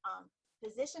their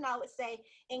position, I would say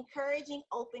encouraging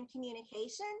open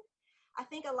communication. I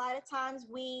think a lot of times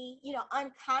we,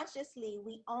 unconsciously,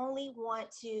 we only want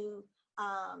to,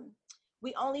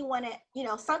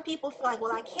 some people feel like,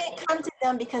 well, I can't come to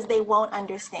them because they won't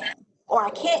understand, or I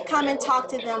can't come and talk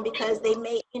to them because they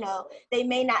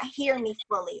may not hear me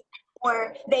fully.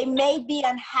 or they may be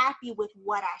unhappy with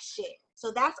what I share.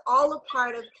 So that's all a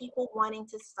part of people wanting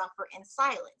to suffer in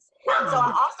silence. So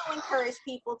I also encourage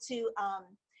people to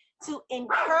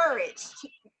encourage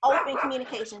open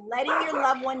communication, letting your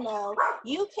loved one know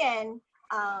you can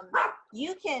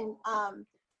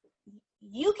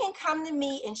come to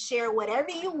me and share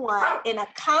whatever you want in a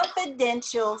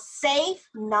confidential, safe,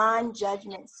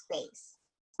 non-judgment space.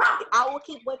 I will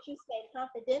keep what you say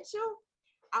confidential.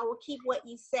 I will keep what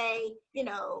you say,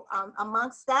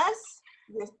 amongst us.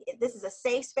 This is a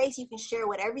safe space. You can share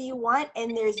whatever you want,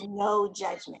 and there's no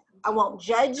judgment. I won't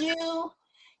judge you.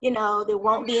 There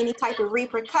won't be any type of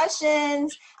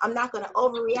repercussions. I'm not going to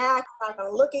overreact. I'm not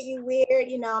going to look at you weird.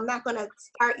 I'm not going to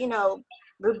start,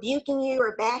 rebuking you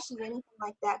or bashing you, anything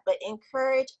like that, but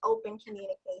encourage open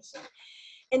communication.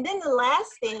 And then the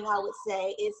last thing I would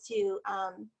say is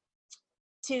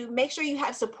to make sure you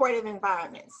have supportive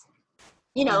environments.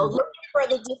 Looking for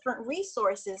the different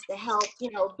resources to help,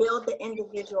 build the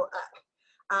individual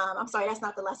up. I'm sorry, that's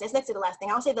not the last thing. That's next to the last thing.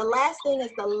 I would say the last thing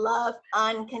is to love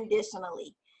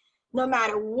unconditionally. No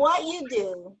matter what you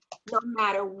do, no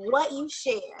matter what you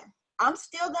share, I'm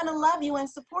still gonna love you and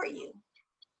support you.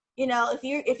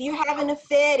 If you're having a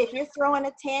fit, if you're throwing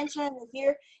a tantrum,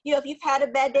 if you've had a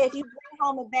bad day, if you bring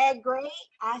home a bad grade,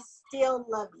 I still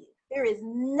love you. There is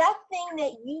nothing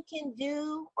that you can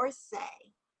do or say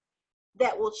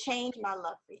that will change my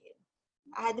love for you.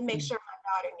 I had to make sure my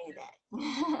daughter knew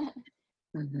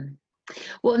that.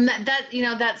 Well, and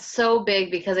that's so big,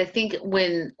 because I think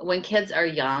when kids are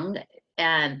young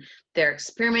and they're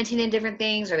experimenting in different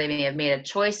things, or they may have made a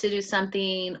choice to do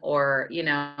something, or,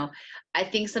 I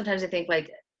think sometimes I think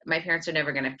like my parents are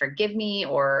never going to forgive me,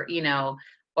 or,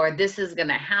 or this is going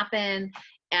to happen.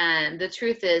 And the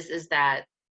truth is that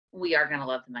we are going to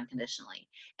love them unconditionally.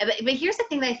 But here's the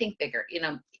thing that I think bigger,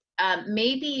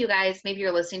 maybe you guys, maybe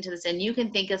you're listening to this and you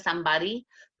can think of somebody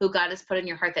who God has put in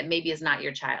your heart that maybe is not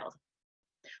your child,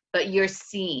 but you're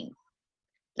seeing,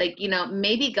 like,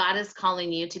 maybe God is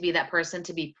calling you to be that person,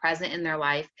 to be present in their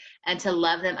life and to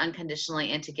love them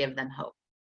unconditionally and to give them hope.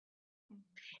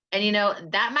 And,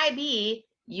 that might be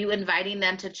you inviting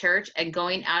them to church and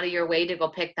going out of your way to go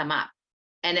pick them up.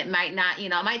 And it might not, it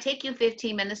might take you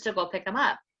 15 minutes to go pick them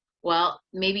up. Well,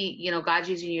 maybe, God's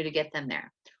using you to get them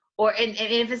there. Or, and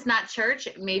if it's not church,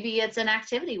 maybe it's an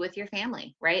activity with your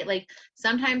family, right? Like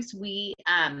sometimes we,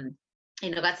 God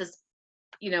says,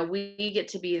 we get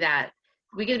to be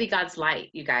God's light,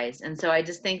 you guys. And so I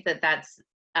just think that that's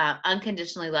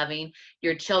unconditionally loving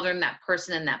your children, that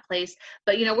person in that place.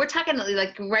 But, we're talking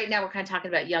like right now, we're kind of talking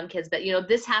about young kids, but,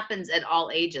 this happens at all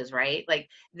ages, right? Like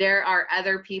there are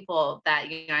other people that,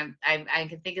 I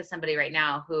can think of somebody right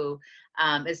now who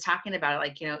is talking about it,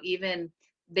 like, even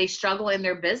they struggle in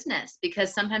their business,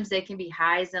 because sometimes they can be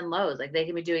highs and lows. Like they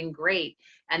can be doing great,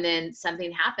 and then something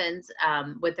happens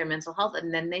with their mental health,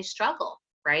 and then they struggle,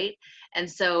 right? And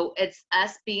so it's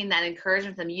us being that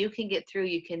encouragement to them. You can get through,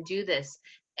 you can do this,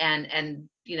 and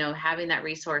having that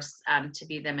resource to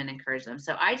be them and encourage them.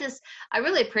 So I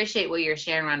really appreciate what you're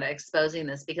sharing, Rhonda, exposing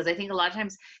this, because I think a lot of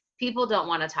times people don't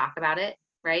want to talk about it,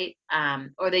 right?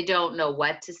 Or they don't know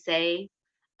what to say.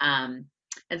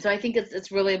 And so I think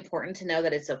it's really important to know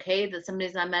that it's okay that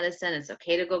somebody's on medicine. It's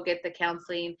okay to go get the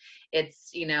counseling.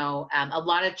 It's, a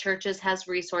lot of churches has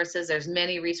resources. There's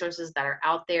many resources that are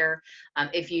out there.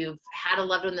 If you've had a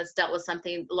loved one that's dealt with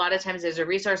something, a lot of times there's a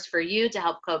resource for you to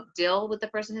help deal with the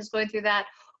person who's going through that,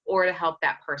 or to help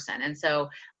that person. And so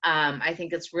I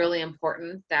think it's really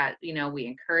important that, we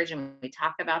encourage and we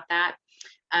talk about that.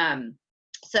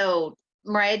 So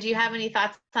Mariah, do you have any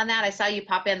thoughts on that? I saw you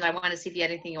pop in, but I want to see if you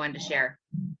had anything you wanted to share.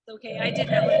 Okay, I did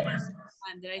have a question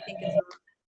that I think is,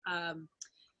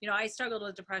 I struggled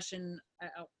with depression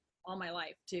all my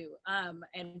life too.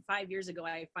 And 5 years ago,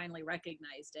 I finally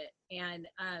recognized it. And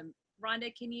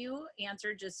Rhonda, can you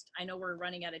answer I know we're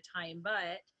running out of time,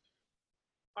 but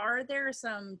are there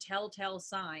some telltale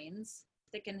signs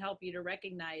that can help you to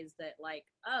recognize that, like,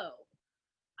 oh,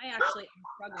 I actually am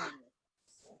struggling with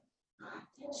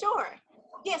this? Sure.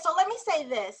 Yeah, so let me say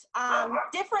this.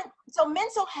 So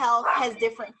mental health has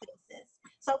different faces.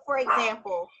 So for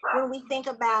example, when we think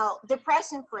about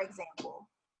depression, for example,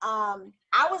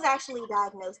 I was actually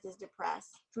diagnosed as depressed.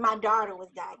 My daughter was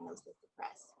diagnosed as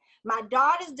depressed. My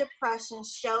daughter's depression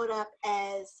showed up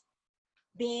as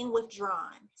being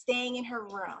withdrawn, staying in her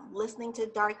room, listening to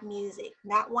dark music,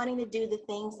 not wanting to do the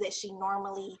things that she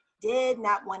normally did,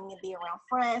 not wanting to be around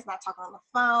friends, not talking on the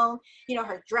phone.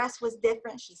 Her dress was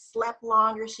different. She slept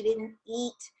longer. She didn't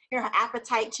eat. Her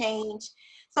appetite changed.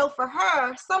 So for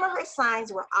her, some of her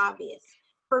signs were obvious.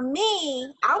 For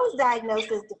me, I was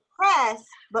diagnosed as depressed,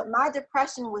 but my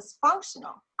depression was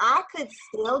functional. I could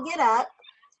still get up,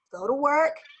 go to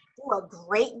work, do a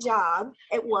great job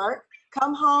at work,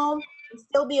 come home, and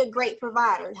still be a great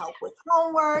provider, help with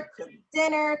homework, cook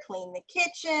dinner, clean the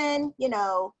kitchen,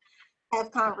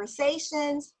 have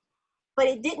conversations. But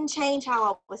it didn't change how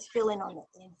I was feeling on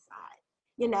the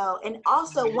inside, and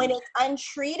also when it's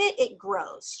untreated, it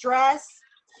grows. Stress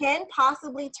can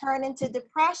possibly turn into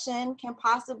depression, can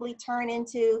possibly turn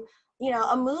into,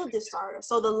 a mood disorder.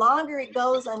 So the longer it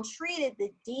goes untreated,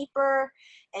 the deeper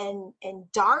and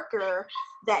darker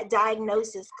that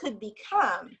diagnosis could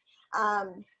become.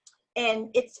 And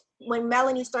it's when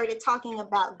Melony started talking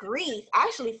about grief,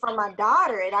 actually for my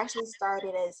daughter, it actually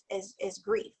started as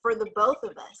grief for the both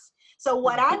of us. So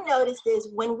what I noticed is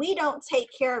when we don't take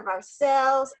care of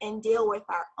ourselves and deal with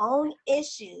our own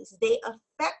issues, they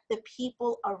affect the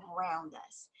people around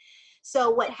us. So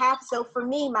what happened, so for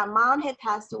me, my mom had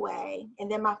passed away,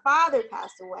 and then my father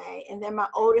passed away, and then my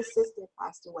older sister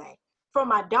passed away. For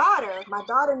my daughter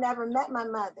never met my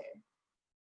mother.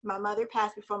 My mother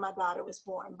passed before my daughter was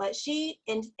born, but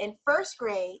in first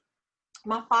grade,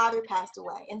 my father passed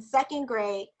away. In second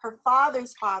grade, her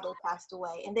father's father passed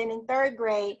away. And then in third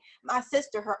grade, my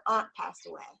sister, her aunt, passed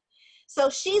away. So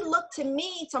she looked to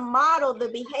me to model the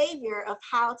behavior of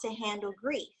how to handle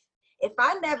grief. If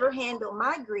I never handle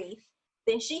my grief,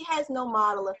 then she has no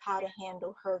model of how to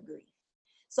handle her grief.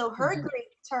 So her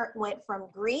grief went from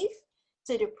grief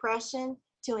to depression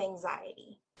to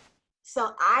anxiety.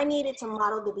 So I needed to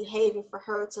model the behavior for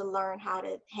her to learn how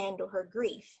to handle her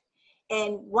grief.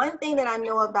 And one thing that I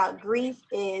know about grief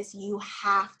is you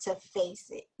have to face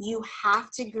it. You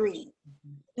have to grieve.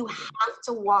 You have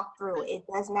to walk through it. It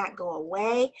does not go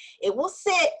away. It will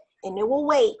sit and it will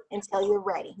wait until you're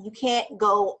ready. You can't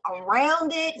go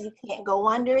around it. You can't go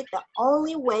under it. The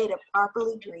only way to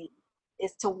properly grieve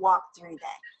is to walk through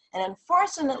that. And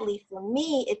unfortunately for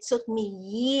me, it took me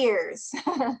years.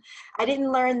 I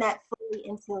didn't learn that fully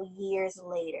until years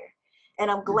later. And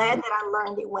I'm glad that I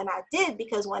learned it when I did,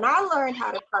 because when I learned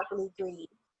how to properly grieve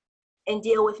and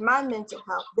deal with my mental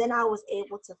health, then I was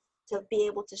able to be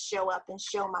able to show up and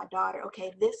show my daughter,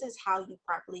 okay, this is how you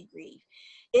properly grieve.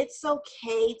 It's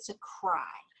okay to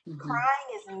cry. Crying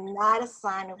is not a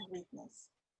sign of weakness.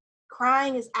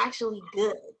 Crying is actually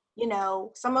good.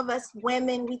 Some of us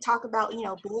women, we talk about,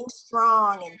 being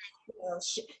strong and,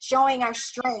 showing our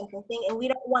strength and we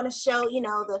don't want to show,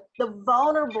 the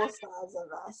vulnerable sides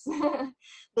of us,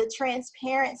 the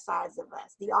transparent sides of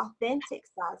us, the authentic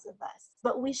sides of us.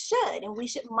 But we should, and we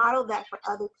should model that for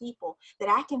other people, that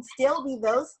I can still be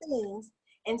those things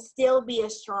and still be a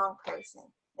strong person,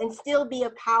 and still be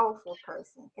a powerful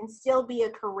person, and still be a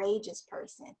courageous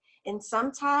person. And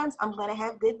sometimes I'm going to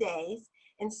have good days,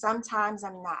 and sometimes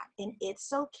I'm not. And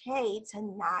it's okay to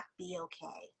not be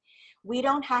okay. We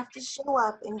don't have to show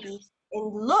up and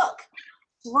look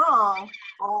strong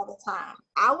all the time.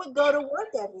 I would go to work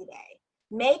every day,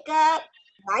 makeup,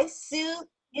 nice suit,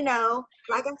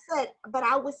 like I said, but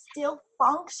I was still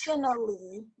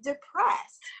functionally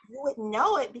depressed. You would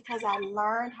know it because I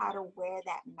learned how to wear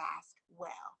that mask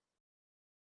well.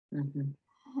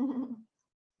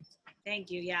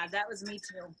 Thank you. Yeah, that was me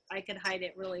too. I could hide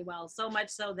it really well. So much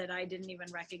so that I didn't even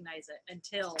recognize it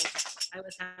until I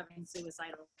was having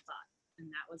suicidal thoughts. And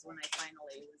that was when I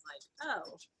finally was like,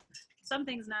 oh,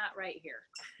 something's not right here.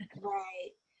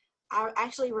 Right. I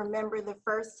actually remember the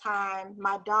first time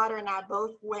my daughter and I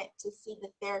both went to see the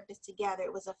therapist together.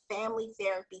 It was a family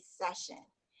therapy session.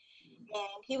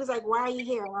 And he was like, why are you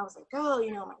here? And I was like, oh,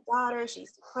 my daughter,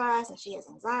 she's depressed and she has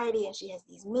anxiety and she has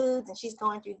these moods and she's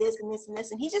going through this and this and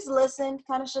this. And he just listened,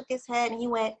 kind of shook his head, and he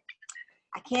went,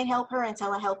 I can't help her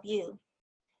until I help you.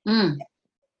 Wow,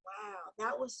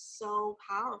 that was so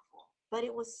powerful, but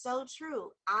it was so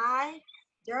true.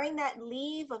 During that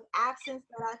leave of absence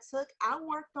that I took, I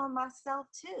worked on myself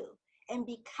too. And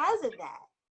because of that,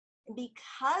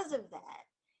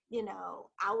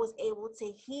 I was able to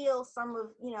heal some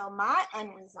of, my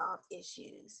unresolved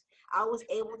issues. I was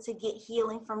able to get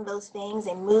healing from those things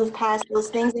and move past those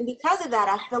things. And because of that,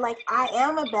 I feel like I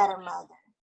am a better mother.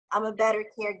 I'm a better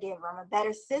caregiver. I'm a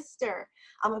better sister.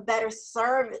 I'm a better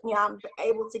servant. I'm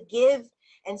able to give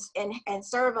and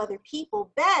serve other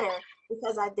people better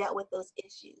because I dealt with those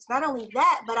issues. Not only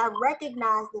that, but I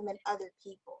recognize them in other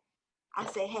people. I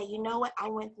say, hey, you know what? I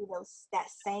went through that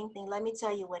same thing. Let me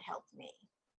tell you what helped me.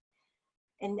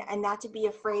 And not to be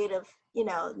afraid of,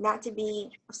 not to be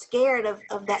scared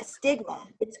of that stigma.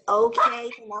 It's okay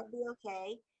to not be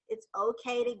okay. It's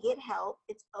okay to get help.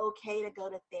 It's okay to go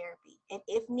to therapy. And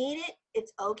if needed,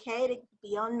 it's okay to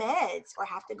be on meds or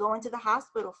have to go into the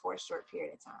hospital for a short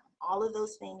period of time. All of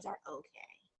those things are okay.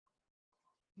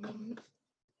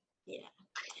 Yeah.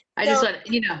 I just So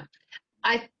want,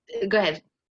 I go ahead.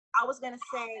 I was going to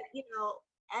say,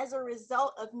 as a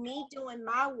result of me doing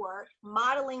my work,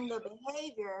 modeling the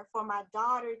behavior for my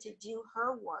daughter to do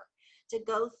her work, to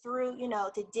go through,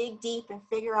 to dig deep and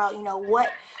figure out,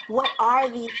 what are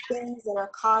these things that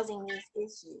are causing these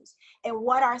issues, and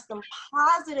what are some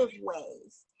positive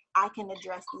ways I can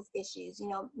address these issues.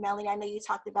 Melanie, I know you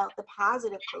talked about the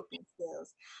positive coping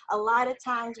skills. A lot of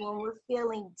times when we're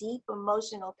feeling deep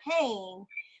emotional pain,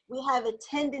 we have a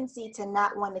tendency to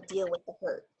not want to deal with the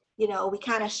hurt. We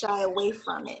kind of shy away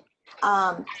from it.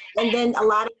 And then a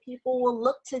lot of people will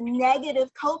look to negative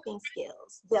coping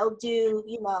skills. They'll do,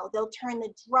 they'll turn to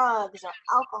drugs or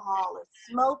alcohol or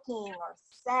smoking or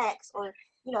sex or,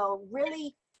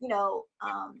 really,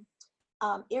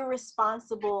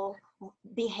 irresponsible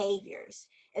behaviors.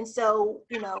 And so,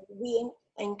 we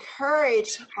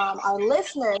encourage our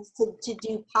listeners to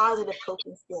do positive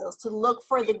coping skills, to look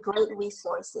for the great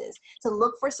resources, to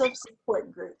look for some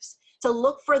support groups, to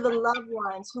look for the loved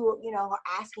ones who, are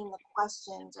asking the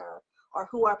questions or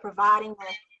who are providing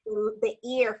the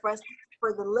ear for us,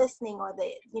 for the listening, or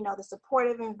the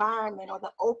supportive environment, or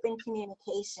the open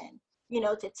communication.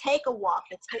 To take a walk,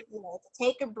 to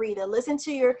take a breather, listen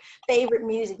to your favorite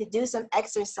music, to do some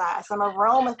exercise, some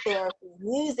aromatherapy,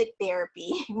 music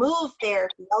therapy, move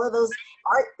therapy, all of those,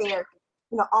 art therapy,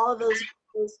 all of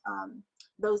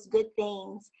those good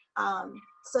things,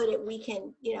 so that we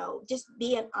can, just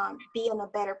be in a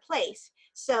better place.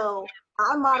 So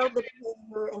I modeled the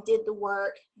behavior and did the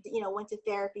work, went to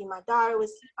therapy. My daughter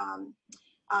was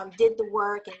did the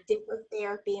work and did her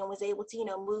therapy and was able to,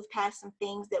 move past some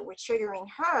things that were triggering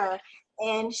her.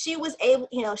 And she was able,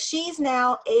 she's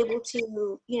now able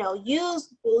to,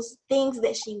 use those things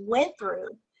that she went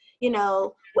through,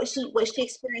 what she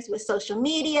experienced with social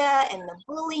media and the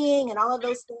bullying and all of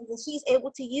those things. And she's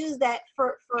able to use that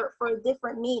for a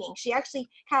different meaning. She actually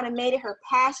kind of made it her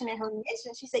passion and her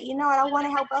mission. She said, I want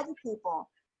to help other people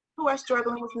who are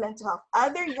struggling with mental health,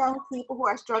 other young people who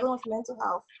are struggling with mental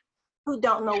health, who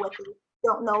don't know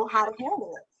how to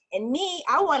handle it. And me,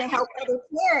 I want to help other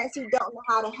parents who don't know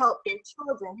how to help their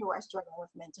children who are struggling with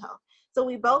mental health. So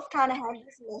we both kind of have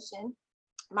this mission.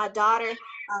 My daughter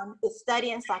is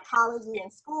studying psychology in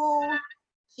school.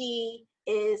 She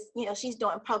is, she's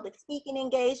doing public speaking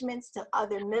engagements to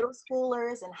other middle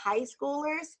schoolers and high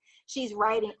schoolers. She's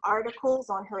writing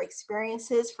articles on her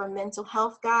experiences for mental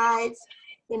health guides.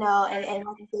 And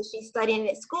like I said, she's studying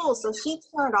at school. So she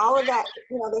turned all of that,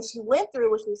 that she went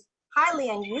through, which was highly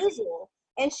unusual.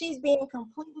 And she's being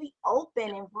completely open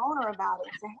and vulnerable about it.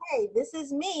 And say, hey, this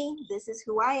is me. This is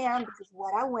who I am. This is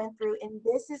what I went through. And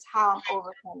this is how I'm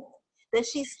overcoming it. Does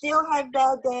she still have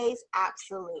bad days?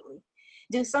 Absolutely.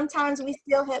 Do sometimes we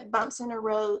still hit bumps in the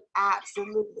road?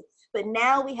 Absolutely. But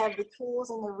now we have the tools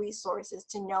and the resources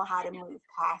to know how to move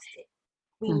past it.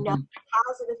 We know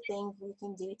positive things we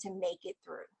can do to make it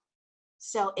through.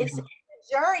 So it's a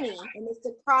journey and it's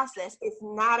a process. It's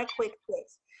not a quick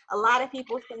fix. A lot of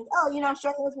people think, oh, I'm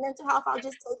struggling with mental health. I'll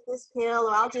just take this pill,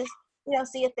 or I'll just,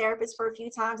 see a therapist for a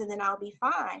few times and then I'll be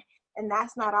fine. And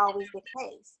that's not always the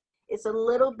case. It's a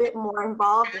little bit more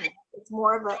involved in it. It's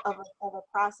more of a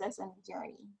process and a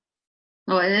journey.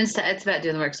 Well, and it's about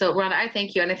doing the work. So, Rhonda, I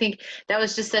thank you. And I think that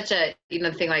was just such a,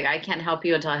 thing, like, I can't help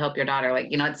you until I help your daughter. Like,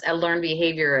 it's a learned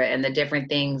behavior and the different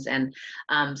things. And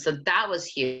so that was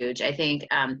huge. I think,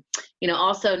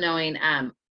 also knowing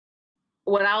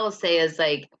what I will say is,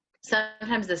 like,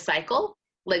 sometimes the cycle,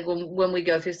 like when we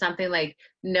go through something, like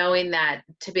knowing that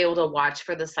to be able to watch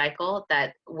for the cycle,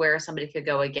 that where somebody could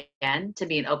go again, to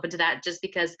being open to that. Just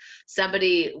because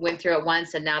somebody went through it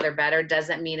once and now they're better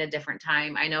doesn't mean a different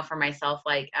time. I know for myself,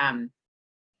 like I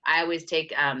always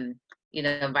take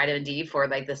vitamin D for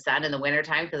like the sun in the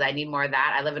wintertime, because I need more of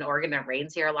that. I live in Oregon and it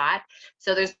rains here a lot.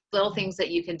 So there's little things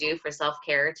that you can do for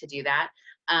self-care to do that.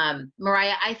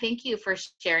 Mariah, I thank you for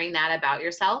sharing that about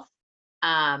yourself.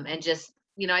 And just,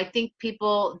 I think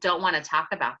people don't want to talk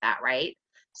about that, right?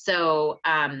 So,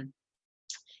 I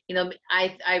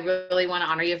really want to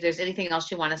honor you. If there's anything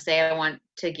else you want to say, I want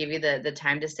to give you the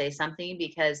time to say something,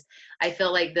 because I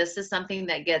feel like this is something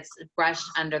that gets brushed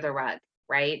under the rug,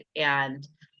 right? And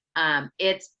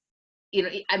it's,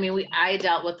 I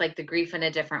dealt with like the grief in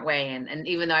a different way. And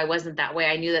even though I wasn't that way,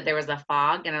 I knew that there was a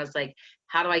fog, and I was like,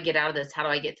 how do I get out of this? How do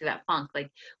I get through that funk?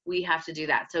 Like, we have to do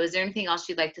that. So is there anything else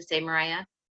you'd like to say, Mariah?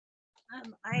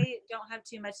 I don't have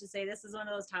too much to say. This is one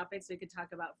of those topics we could talk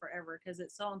about forever, because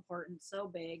it's so important, so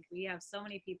big. We have so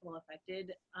many people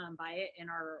affected by it in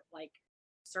our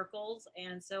circles.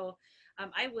 And so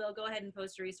I will go ahead and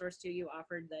post a resource too. You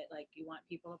offered that like you want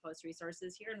people to post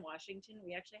resources here in Washington.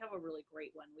 We actually have a really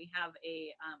great one. We have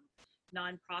a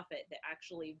nonprofit that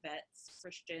actually vets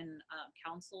Christian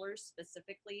counselors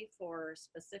specifically for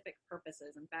specific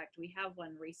purposes. In fact, we have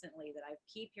one recently that I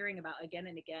keep hearing about again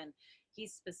and again.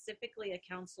 He's specifically a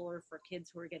counselor for kids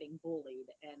who are getting bullied,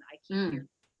 and I keep hearing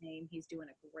his name. He's doing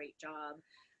a great job.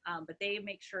 But they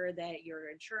make sure that your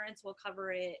insurance will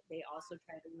cover it. They also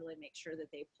try to really make sure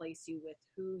that they place you with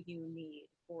who you need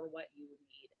for what you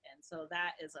need. And so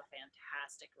that is a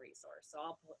fantastic resource. So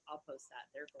I'll post that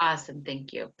there. Awesome.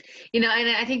 Thank you. And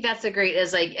I think that's a great,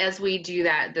 as we do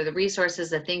that, the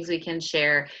resources, the things we can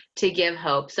share to give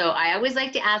hope. So I always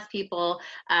like to ask people,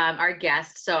 our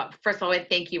guests. So first of all, I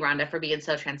thank you, Rhonda, for being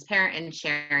so transparent and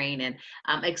sharing, and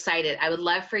excited. I would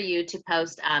love for you to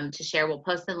post, to share. We'll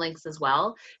post the links as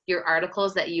well, your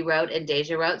articles that you wrote and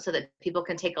Deja wrote, so that people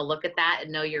can take a look at that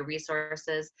and know your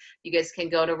resources. You guys can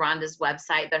go to Rhonda's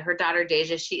website, but her daughter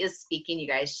Deja, she is speaking, you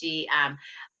guys. She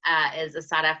is a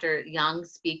sought after young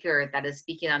speaker that is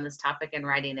speaking on this topic and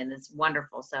writing, and it's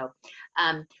wonderful. So,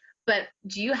 but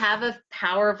do you have a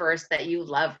power verse that you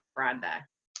love, Rhonda?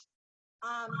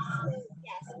 So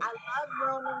yes, I love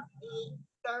Romans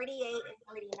 8:38 and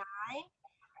 39.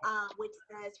 Which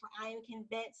says, "For I am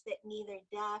convinced that neither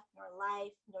death nor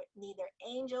life, neither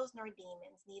angels nor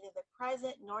demons, neither the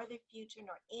present nor the future,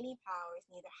 nor any powers,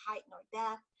 neither height nor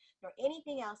depth, nor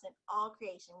anything else in all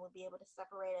creation will be able to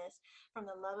separate us from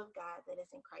the love of God that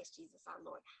is in Christ Jesus our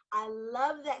Lord." I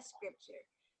love that scripture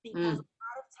because a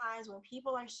lot of times when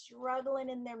people are struggling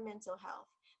in their mental health,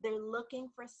 they're looking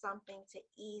for something to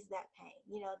ease that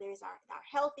pain. There's our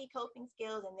healthy coping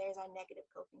skills and there's our negative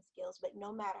coping skills. But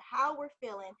no matter how we're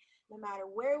feeling, no matter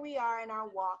where we are in our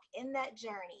walk, in that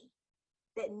journey,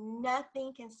 that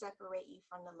nothing can separate you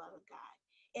from the love of God.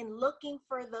 And looking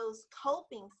for those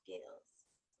coping skills,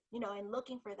 and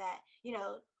looking for that,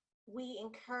 we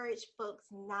encourage folks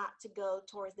not to go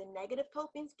towards the negative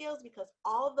coping skills, because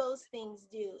all those things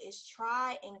do is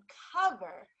try and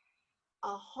cover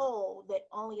a hole that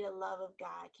only the love of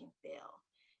God can fill.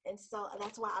 And so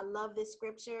that's why I love this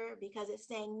scripture, because it's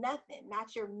saying nothing,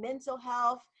 not your mental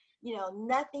health,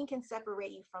 nothing can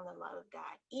separate you from the love of God.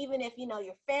 Even if,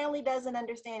 your family doesn't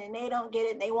understand and they don't get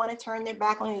it, they want to turn their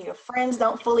back on you, your friends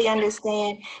don't fully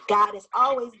understand, God is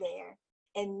always there,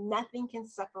 and nothing can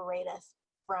separate us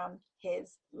from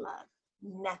his love.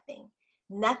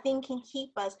 Nothing can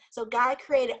keep us. So God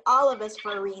created all of us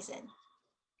for a reason.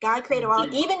 God created all.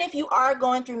 Even if you are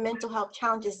going through mental health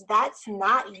challenges, that's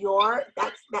not your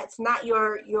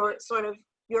sort of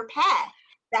your path.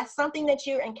 That's something that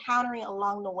you're encountering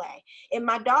along the way. In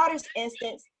my daughter's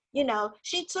instance,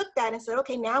 she took that and said,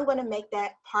 okay, now I'm going to make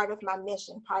that part of my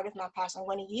mission, part of my passion. I'm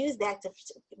going to use that to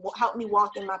help me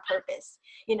walk in my purpose.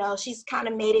 She's kind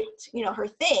of made it, her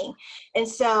thing. And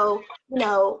so,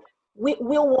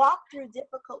 we'll walk through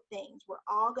difficult things. We're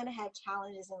all going to have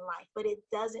challenges in life, but it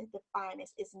doesn't define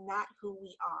us. It's not who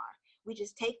we are. We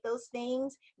just take those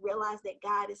things, realize that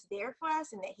God is there for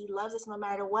us and that he loves us no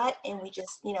matter what, and we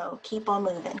just, keep on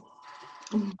moving.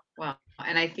 Well,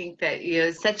 and I think that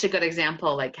it's such a good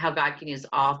example, like how God can use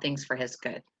all things for his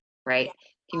good, right? Yeah.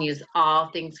 Can use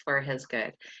all things for his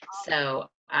good. So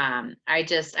I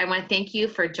want to thank you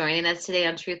for joining us today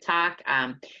on Truth Talk.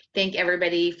 Thank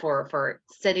everybody for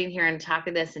sitting here and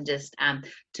talking this, and just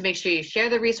to make sure you share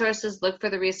the resources, look for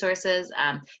the resources,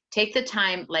 take the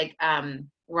time, like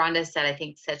Rhonda said, I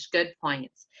think such good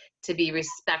points, to be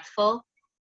respectful,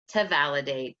 to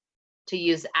validate, to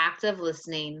use active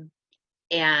listening,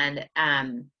 and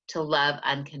to love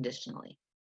unconditionally.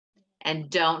 And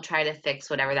don't try to fix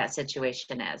whatever that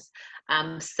situation is.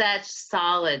 Such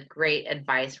solid, great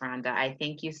advice, Rhonda. I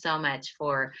thank you so much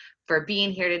for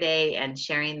being here today and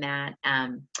sharing that.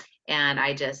 And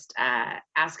I just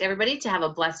ask everybody to have a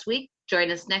blessed week.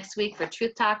 Join us next week for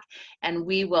Truth Talk, and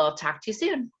we will talk to you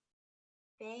soon.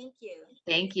 Thank you.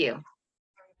 Thank you.